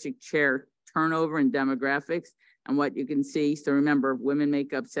pediatric chair turnover and demographics. And what you can see, so remember, women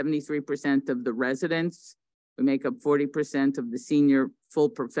make up 73% of the residents. We make up 40% of the senior full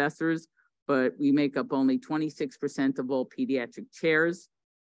professors, but we make up only 26% of all pediatric chairs.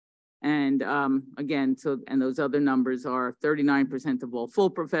 And again, and those other numbers are 39% of all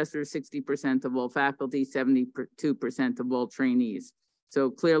full professors, 60% of all faculty, 72% of all trainees. So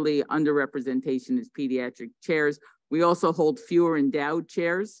clearly underrepresentation is pediatric chairs. We also hold fewer endowed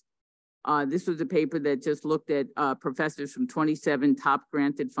chairs. This was a paper that just looked at professors from 27 top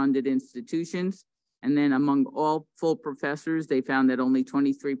granted funded institutions. And then among all full professors, they found that only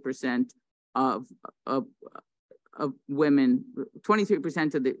 23% of women,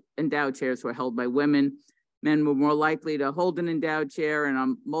 23% of the endowed chairs were held by women. Men were more likely to hold an endowed chair, and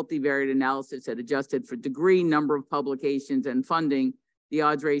a multivariate analysis that adjusted for degree, number of publications, and funding, the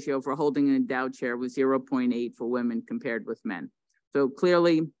odds ratio for holding an endowed chair was 0.8 for women compared with men. So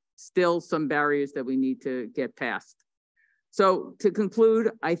clearly, still some barriers that we need to get past. So to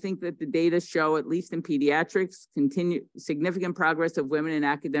conclude, I think that the data show, at least in pediatrics, significant progress of women in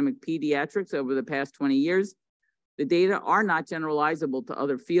academic pediatrics over the past 20 years. The data are not generalizable to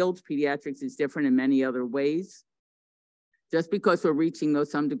other fields. Pediatrics is different in many other ways. Just because we're reaching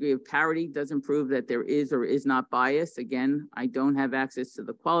some degree of parity doesn't prove that there is or is not bias. Again, I don't have access to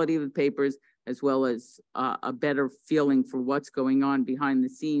the quality of the papers, as well as a better feeling for what's going on behind the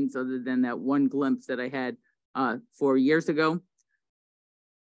scenes, other than that one glimpse that I had 4 years ago.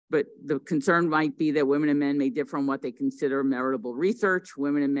 But the concern might be that women and men may differ on what they consider meritable research.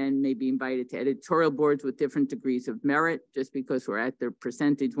 Women and men may be invited to editorial boards with different degrees of merit. Just because we're at the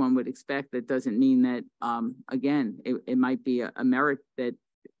percentage one would expect, that doesn't mean that, again, it might be a merit that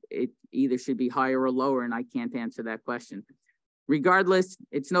it either should be higher or lower, and I can't answer that question. Regardless,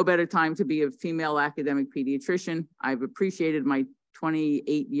 it's no better time to be a female academic pediatrician. I've appreciated my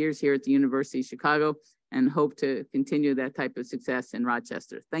 28 years here at the University of Chicago, and hope to continue that type of success in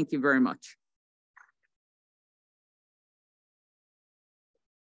Rochester. Thank you very much.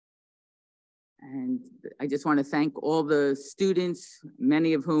 And I just want to thank all the students,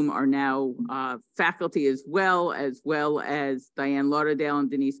 many of whom are now faculty as well as Diane Lauderdale and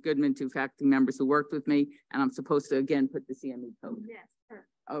Denise Goodman, two faculty members who worked with me. And I'm supposed to, again, put the CME code. Yes, perfect.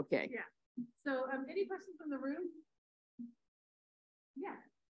 Okay. Yeah. So any questions from the room? Yeah.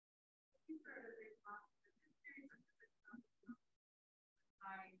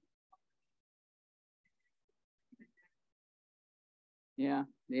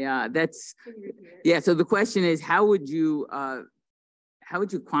 Yeah, that's, yeah. So the question is, how would you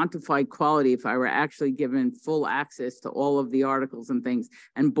quantify quality if I were actually given full access to all of the articles and things?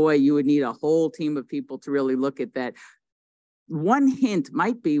 And boy, you would need a whole team of people to really look at that. One hint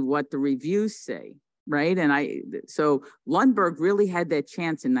might be what the reviews say, right? And so Lundberg really had that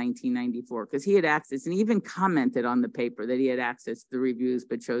chance in 1994 because he had access, and he even commented on the paper that he had access to the reviews,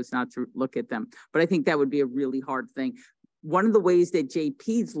 but chose not to look at them. But I think that would be a really hard thing. One of the ways that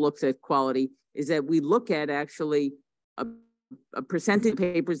JPEDS looks at quality is that we look at actually a percentage of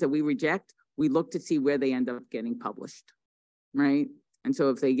papers that we reject. We look to see where they end up getting published, right? And so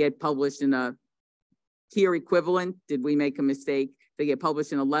if they get published in a tier equivalent, did we make a mistake? If they get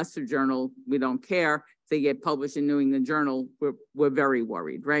published in a lesser journal, we don't care. If they get published in New England Journal, we're very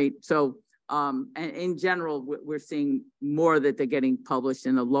worried, right? So and in general, we're seeing more that they're getting published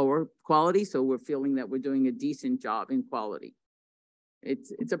in a lower quality. So we're feeling that we're doing a decent job in quality.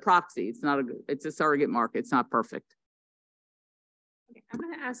 It's a proxy. It's not it's a surrogate market. It's not perfect. Okay, I'm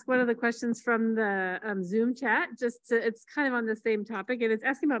going to ask one of the questions from the Zoom chat. It's kind of on the same topic, and it's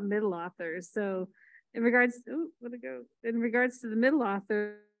asking about middle authors. So in regards, in regards to the middle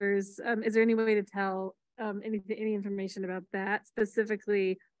authors, is there any way to tell any information about that,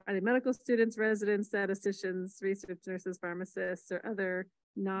 specifically are they medical students, residents, statisticians, research nurses, pharmacists, or other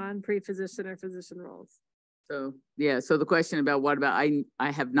non-pre-physician or physician roles? So, yeah, so the question about what about,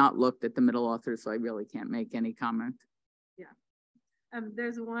 I have not looked at the middle authors, so I really can't make any comment.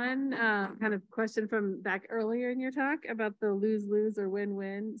 There's one kind of question from back earlier in your talk about the lose-lose or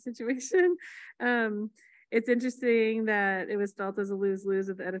win-win situation. It's interesting that it was felt as a lose-lose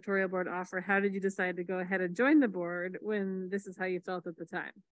with the editorial board offer. How did you decide to go ahead and join the board when this is how you felt at the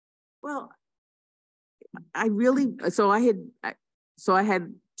time? Well, I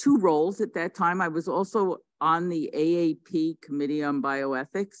had two roles at that time. I was also on the AAP Committee on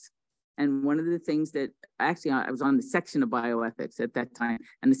Bioethics. And one of the things that actually I was on the section of bioethics at that time,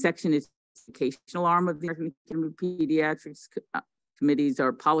 and the section is the educational arm of the American Academy of Pediatrics. Committees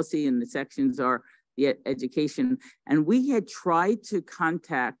are policy and the sections are the education. And we had tried to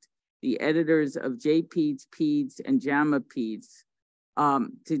contact the editors of JPEDS, PEDS, and JAMA PEDS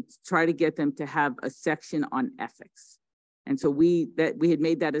to try to get them to have a section on ethics. And so we had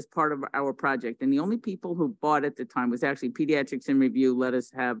made that as part of our project. And the only people who bought at the time was actually Pediatrics in Review let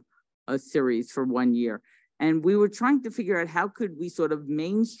us have a series for 1 year. And we were trying to figure out how could we sort of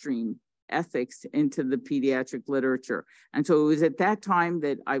mainstream ethics into the pediatric literature. And so it was at that time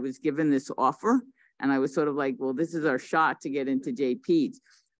that I was given this offer, and I was sort of like, well, this is our shot to get into JPEDS.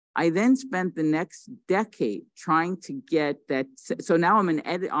 I then spent the next decade trying to get that. So now I'm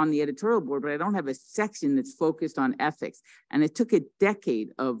on the editorial board, but I don't have a section that's focused on ethics. And it took a decade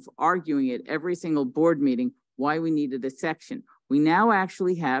of arguing at every single board meeting why we needed a section. We now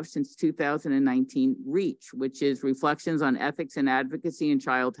actually have, since 2019, REACH, which is Reflections on Ethics and Advocacy in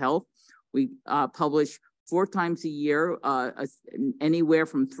Child Health. We publish 4 times a year, anywhere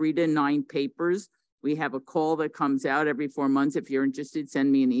from 3 to 9 papers. We have a call that comes out every 4 months. If you're interested,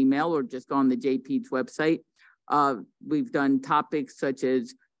 send me an email or just go on the JPEDS website. We've done topics such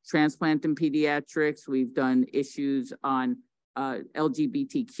as transplant in pediatrics. We've done issues on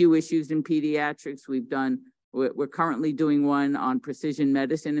LGBTQ issues in pediatrics. We're currently doing one on precision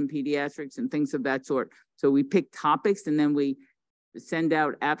medicine in pediatrics and things of that sort. So we pick topics and then we send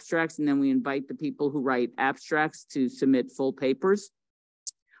out abstracts, and then we invite the people who write abstracts to submit full papers.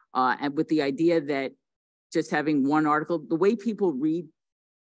 And with the idea that just having one article, the way people read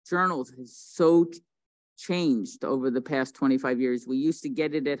journals has so changed over the past 25 years. We used to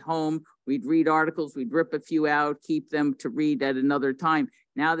get it at home. We'd read articles, we'd rip a few out, keep them to read at another time.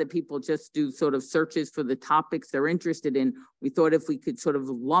 Now that people just do sort of searches for the topics they're interested in, we thought if we could sort of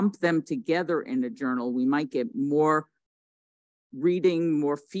lump them together in a journal, we might get more reading,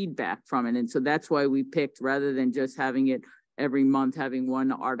 more feedback from it. And so that's why we picked, rather than just having it every month, having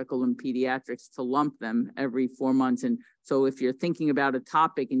one article in pediatrics, to lump them every 4 months. And so if you're thinking about a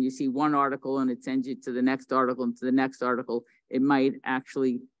topic and you see one article and it sends you to the next article and to the next article, it might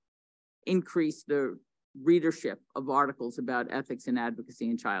actually increase the readership of articles about ethics and advocacy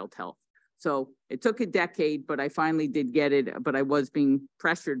in child health. So it took a decade, but I finally did get it. But I was being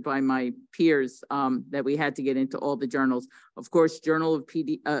pressured by my peers that we had to get into all the journals. Of course, Journal,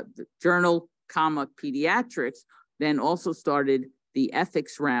 Pediatrics then also started the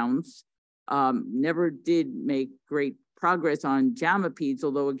ethics rounds. Never did make great progress on JAMA PEDS,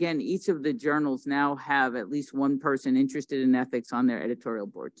 although again, each of the journals now have at least one person interested in ethics on their editorial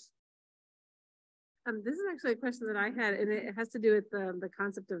boards. This is actually a question that I had, and it has to do with the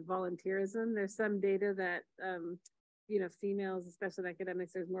concept of volunteerism. There's some data that, females, especially in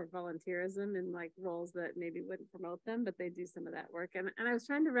academics, there's more volunteerism in like roles that maybe wouldn't promote them, but they do some of that work. And I was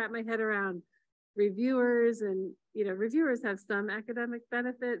trying to wrap my head around reviewers, and, reviewers have some academic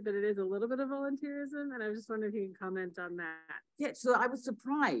benefit, but it is a little bit of volunteerism. And I was just wondering if you can comment on that. Yeah, so I was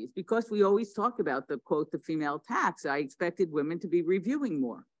surprised because we always talk about the quote, the female tax. I expected women to be reviewing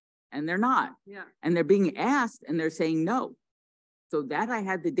more. And they're not. Yeah. And they're being asked and they're saying no. So that I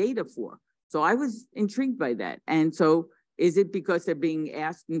had the data for. So I was intrigued by that. And so is it because they're being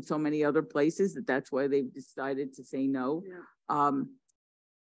asked in so many other places that's why they've decided to say no? Yeah.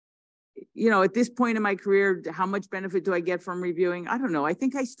 At this point in my career, how much benefit do I get from reviewing? I don't know. I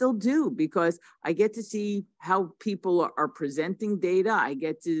think I still do, because I get to see how people are presenting data. I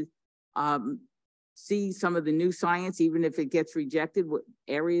get to see some of the new science, even if it gets rejected, what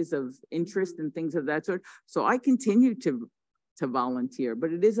areas of interest and things of that sort. So I continue to volunteer,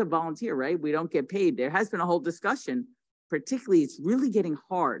 but it is a volunteer, right? We don't get paid. There has been a whole discussion, particularly it's really getting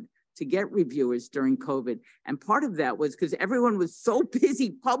hard to get reviewers during COVID. And part of that was because everyone was so busy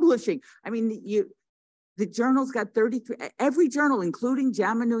publishing. I mean, the journals got 33, every journal, including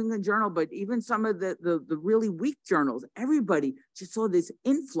JAMA New England Journal, but even some of the really weak journals, everybody just saw this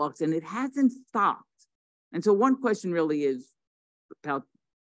influx and it hasn't stopped. And so one question really is about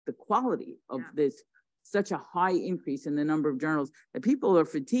the quality of Yeah. this, such a high increase in the number of journals that people are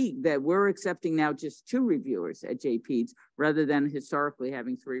fatigued that we're accepting now just 2 reviewers at JPEDS rather than historically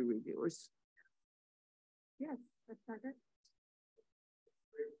having 3 reviewers. Yes, that's not good.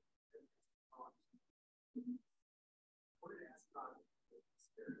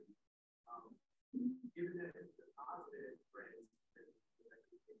 Given that it's a positive trend,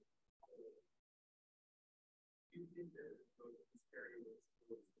 do you think that those disparities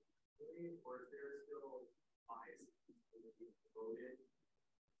or is there still bias voted?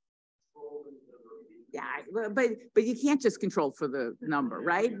 Yeah, but you can't just control for the number,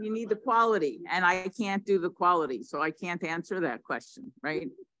 right? You need the quality, and I can't do the quality, so I can't answer that question, right?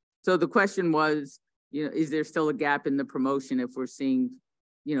 So the question was, is there still a gap in the promotion if we're seeing,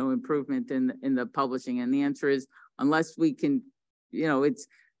 improvement in the publishing? And the answer is, unless we can,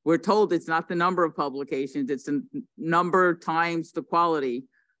 we're told it's not the number of publications, it's the number times the quality,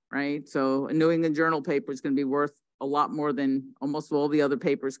 right? So a New England Journal paper is going to be worth a lot more than almost all the other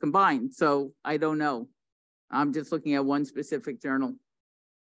papers combined. So I don't know. I'm just looking at one specific journal.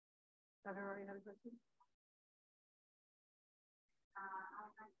 Dr. Rory, have a question?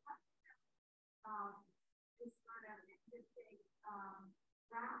 This sort of interesting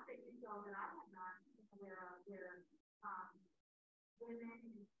graphic you showed that I had not aware of where women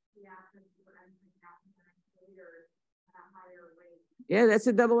in pediatrics were entering academic careers at a higher rate. Yeah, that's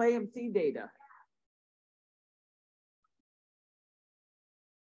a AAMC data.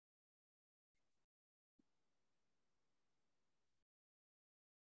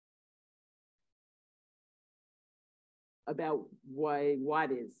 About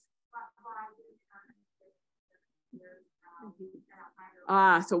what is?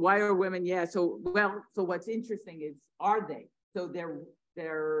 So why are women? Yeah. So what's interesting is, are they? So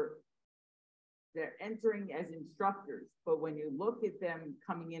they're entering as instructors, but when you look at them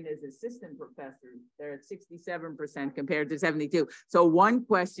coming in as assistant professors, they're at 67% compared to 72. So one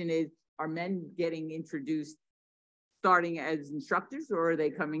question is, are men getting introduced starting as instructors, or are they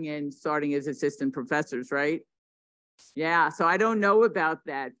coming in starting as assistant professors, right? Yeah, so I don't know about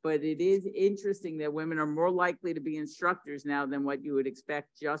that, but it is interesting that women are more likely to be instructors now than what you would expect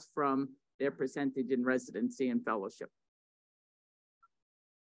just from their percentage in residency and fellowship.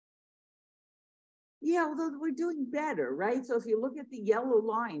 Yeah, although we're doing better, right? So if you look at the yellow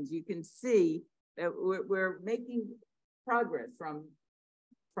lines, you can see that we're making progress from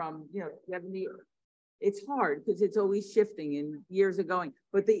 70. It's hard because it's always shifting and years are going.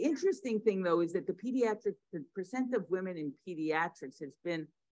 But the interesting thing, though, is that the percent of women in pediatrics has been,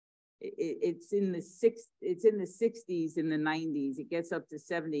 it's in the 60s, in the 90s. It gets up to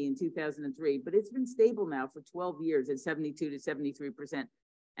 70 in 2003, but it's been stable now for 12 years at 72 to 73%.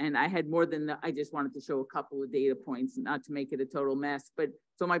 And I had more than I just wanted to show a couple of data points, not to make it a total mess. But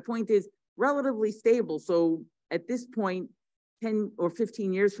so my point is relatively stable. So at this point, 10 or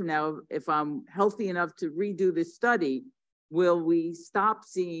 15 years from now, if I'm healthy enough to redo this study, will we stop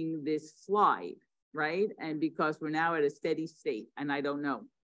seeing this slide, right? And because we're now at a steady state, and I don't know.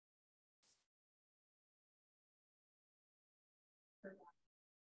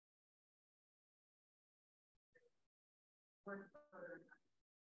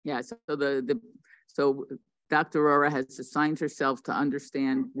 Yeah, so Dr. Aurora has assigned herself to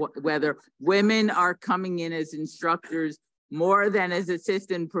understand whether women are coming in as instructors more than as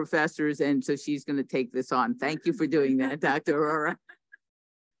assistant professors, and so she's going to take this on. Thank you for doing that, Dr. Aurora.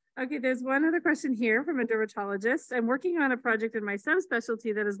 Okay, there's one other question here from a dermatologist. I'm working on a project in my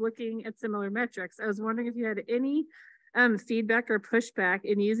subspecialty that is looking at similar metrics. I was wondering if you had any feedback or pushback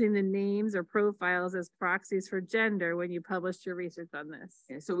in using the names or profiles as proxies for gender when you published your research on this.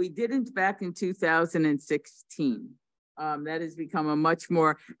 Yeah, so we didn't back in 2016. That has become a much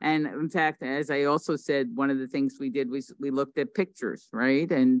more, and in fact, as I also said, one of the things we did was we looked at pictures, right?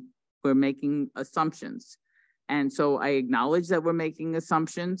 And we're making assumptions. And so I acknowledge that we're making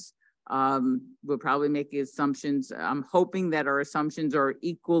assumptions. We're probably making assumptions. I'm hoping that our assumptions are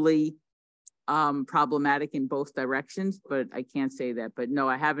equally problematic in both directions, but I can't say that. But no,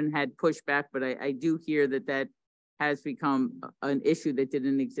 I haven't had pushback, but I do hear that has become an issue that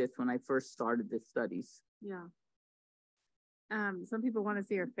didn't exist when I first started the studies. Yeah. Some people want to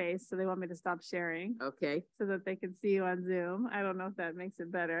see your face, so they want me to stop sharing. Okay. So that they can see you on Zoom. I don't know if that makes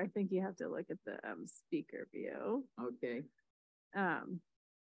it better. I think you have to look at the speaker view. Okay. I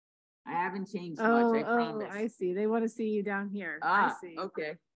haven't changed much, I promise. I see. They want to see you down here. I see.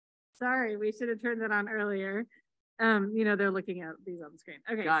 Okay. Sorry, we should have turned that on earlier. They're looking at these on the screen.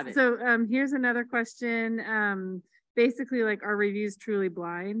 Okay. Got it. So here's another question. basically like, are reviews truly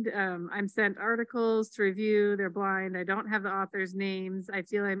blind? I'm sent articles to review, they're blind. I don't have the author's names. I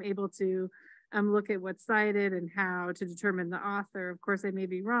feel I'm able to look at what's cited and how to determine the author. Of course, I may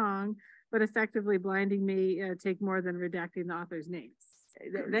be wrong, but effectively blinding may take more than redacting the author's names.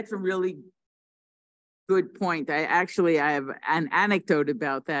 That's a really good point. I have an anecdote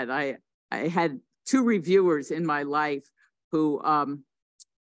about that. I had 2 reviewers in my life who,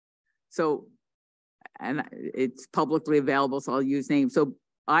 and it's publicly available, so I'll use names. So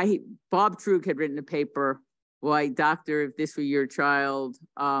Bob Trug had written a paper, why, doctor, if this were your child,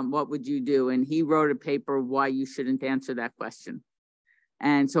 what would you do? And he wrote a paper, why you shouldn't answer that question.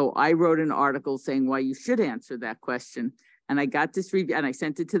 And so I wrote an article saying why you should answer that question. And I got this review, and I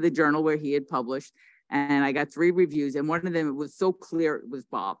sent it to the journal where he had published, and I got 3 reviews, and one of them, it was so clear it was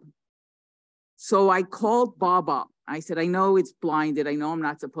Bob. So I called Bob up. I said, I know it's blinded. I know I'm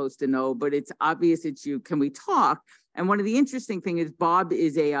not supposed to know, but it's obvious it's you. Can we talk? And one of the interesting things is Bob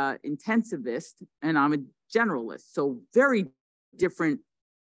is a intensivist, and I'm a generalist. So very different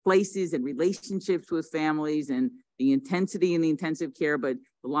places and relationships with families, and the intensity in the intensive care, but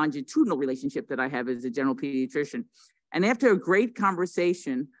the longitudinal relationship that I have as a general pediatrician. And after a great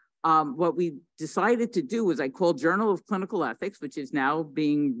conversation, what we decided to do was I called Journal of Clinical Ethics, which is now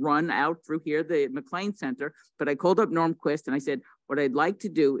being run out through here, the MacLean Center. But I called up Norm Quist and I said, what I'd like to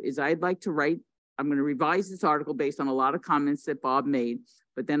do is I'd like to write, I'm going to revise this article based on a lot of comments that Bob made,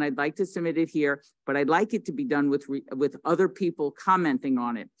 but then I'd like to submit it here, but I'd like it to be done with other people commenting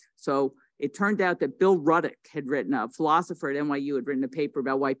on it. So it turned out that Bill Ruddick had written, a philosopher at NYU, had written a paper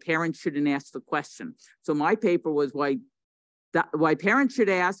about why parents shouldn't ask the question. So my paper was why parents should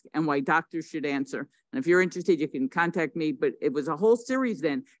ask and why doctors should answer. And if you're interested, you can contact me. But it was a whole series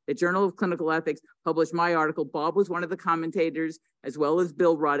then. The Journal of Clinical Ethics published my article. Bob was one of the commentators, as well as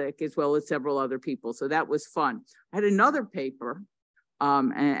Bill Ruddick, as well as several other people. So that was fun. I had another paper,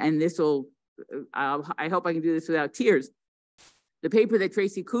 and this will, I hope I can do this without tears. The paper that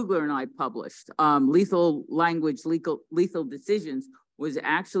Tracy Kugler and I published, Lethal Language, Lethal Decisions, was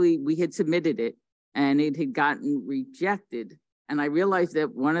actually, we had submitted it, and it had gotten rejected. And I realized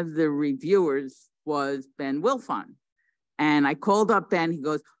that one of the reviewers was Ben Wilfon. And I called up Ben, he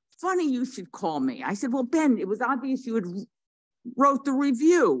goes, funny you should call me. I said, well, Ben, it was obvious you had wrote the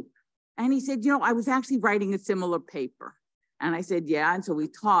review. And he said, you know, I was actually writing a similar paper. And I said, yeah, and so we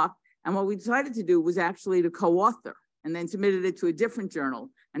talked. And what we decided to do was actually to co-author, and then submitted it to a different journal.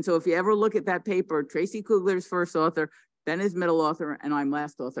 And so if you ever look at that paper, Tracy Kugler's first author, Ben is middle author, and I'm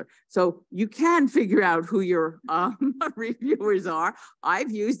last author. So you can figure out who your reviewers are. I've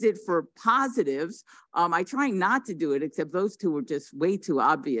used it for positives. I try not to do it, except those 2 were just way too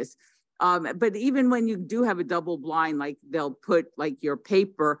obvious. But even when you do have a double blind, like they'll put like your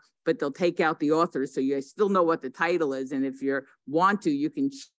paper, but they'll take out the author, so you still know what the title is. And if you want to, you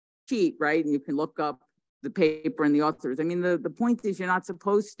can cheat, right? And you can look up the paper and the authors. I mean, the point is you're not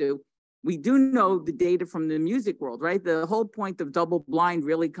supposed to. We do know the data from the music world, right? The whole point of double blind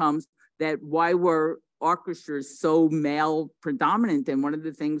really comes that why were orchestras so male predominant? And one of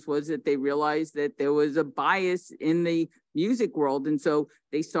the things was that they realized that there was a bias in the music world. And so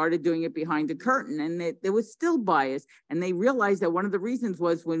they started doing it behind a curtain, and there was still bias. And they realized that one of the reasons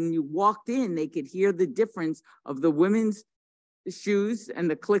was when you walked in, they could hear the difference of the women's shoes and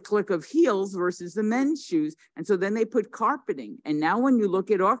the click of heels versus the men's shoes. And so then they put carpeting. And now when you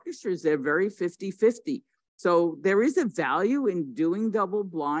look at orchestras, they're very 50-50. So there is a value in doing double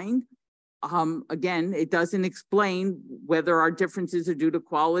blind. Again, it doesn't explain whether our differences are due to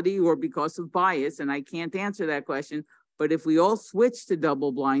quality or because of bias. And I can't answer that question. But if we all switch to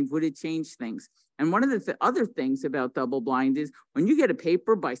double blind, would it change things? And one of the other things about double blind is when you get a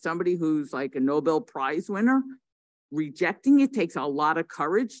paper by somebody who's like a Nobel Prize winner, rejecting it takes a lot of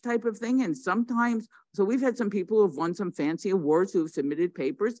courage type of thing. And sometimes, so we've had some people who have won some fancy awards who have submitted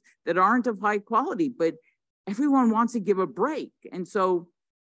papers that aren't of high quality, but everyone wants to give a break. And so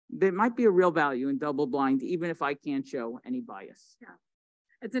there might be a real value in double blind, even if I can't show any bias. Yeah,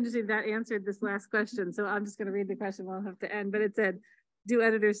 it's interesting that answered this last question. So I'm just going to read the question, we'll have to end, but it said, do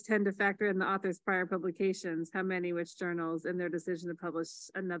editors tend to factor in the author's prior publications, how many, which journals, in their decision to publish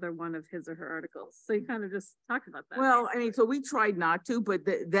another one of his or her articles? So you kind of just talked about that. Well, I mean, so we tried not to, but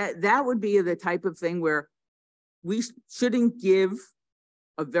that would be the type of thing where we shouldn't give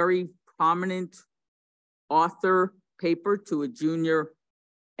a very prominent author paper to a junior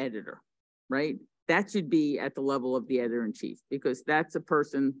editor, right? That should be at the level of the editor-in-chief, because that's a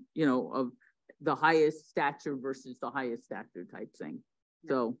person, you know, of the highest stature versus the highest stature type thing.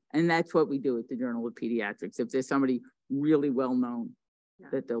 So, and that's what we do at the Journal of Pediatrics. If there's somebody really well known,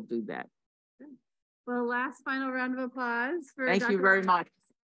 that they'll do that. Well, last final round of applause for Thank you Dr. very much.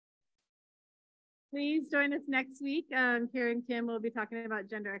 Please join us next week. Karen and Kim will be talking about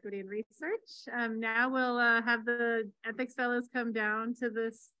gender equity in research. Now we'll have the ethics fellows come down to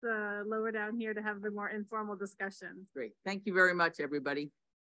this lower down here to have the more informal discussion. Great. Thank you very much, everybody.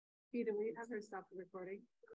 Peter, will you have her stop the recording?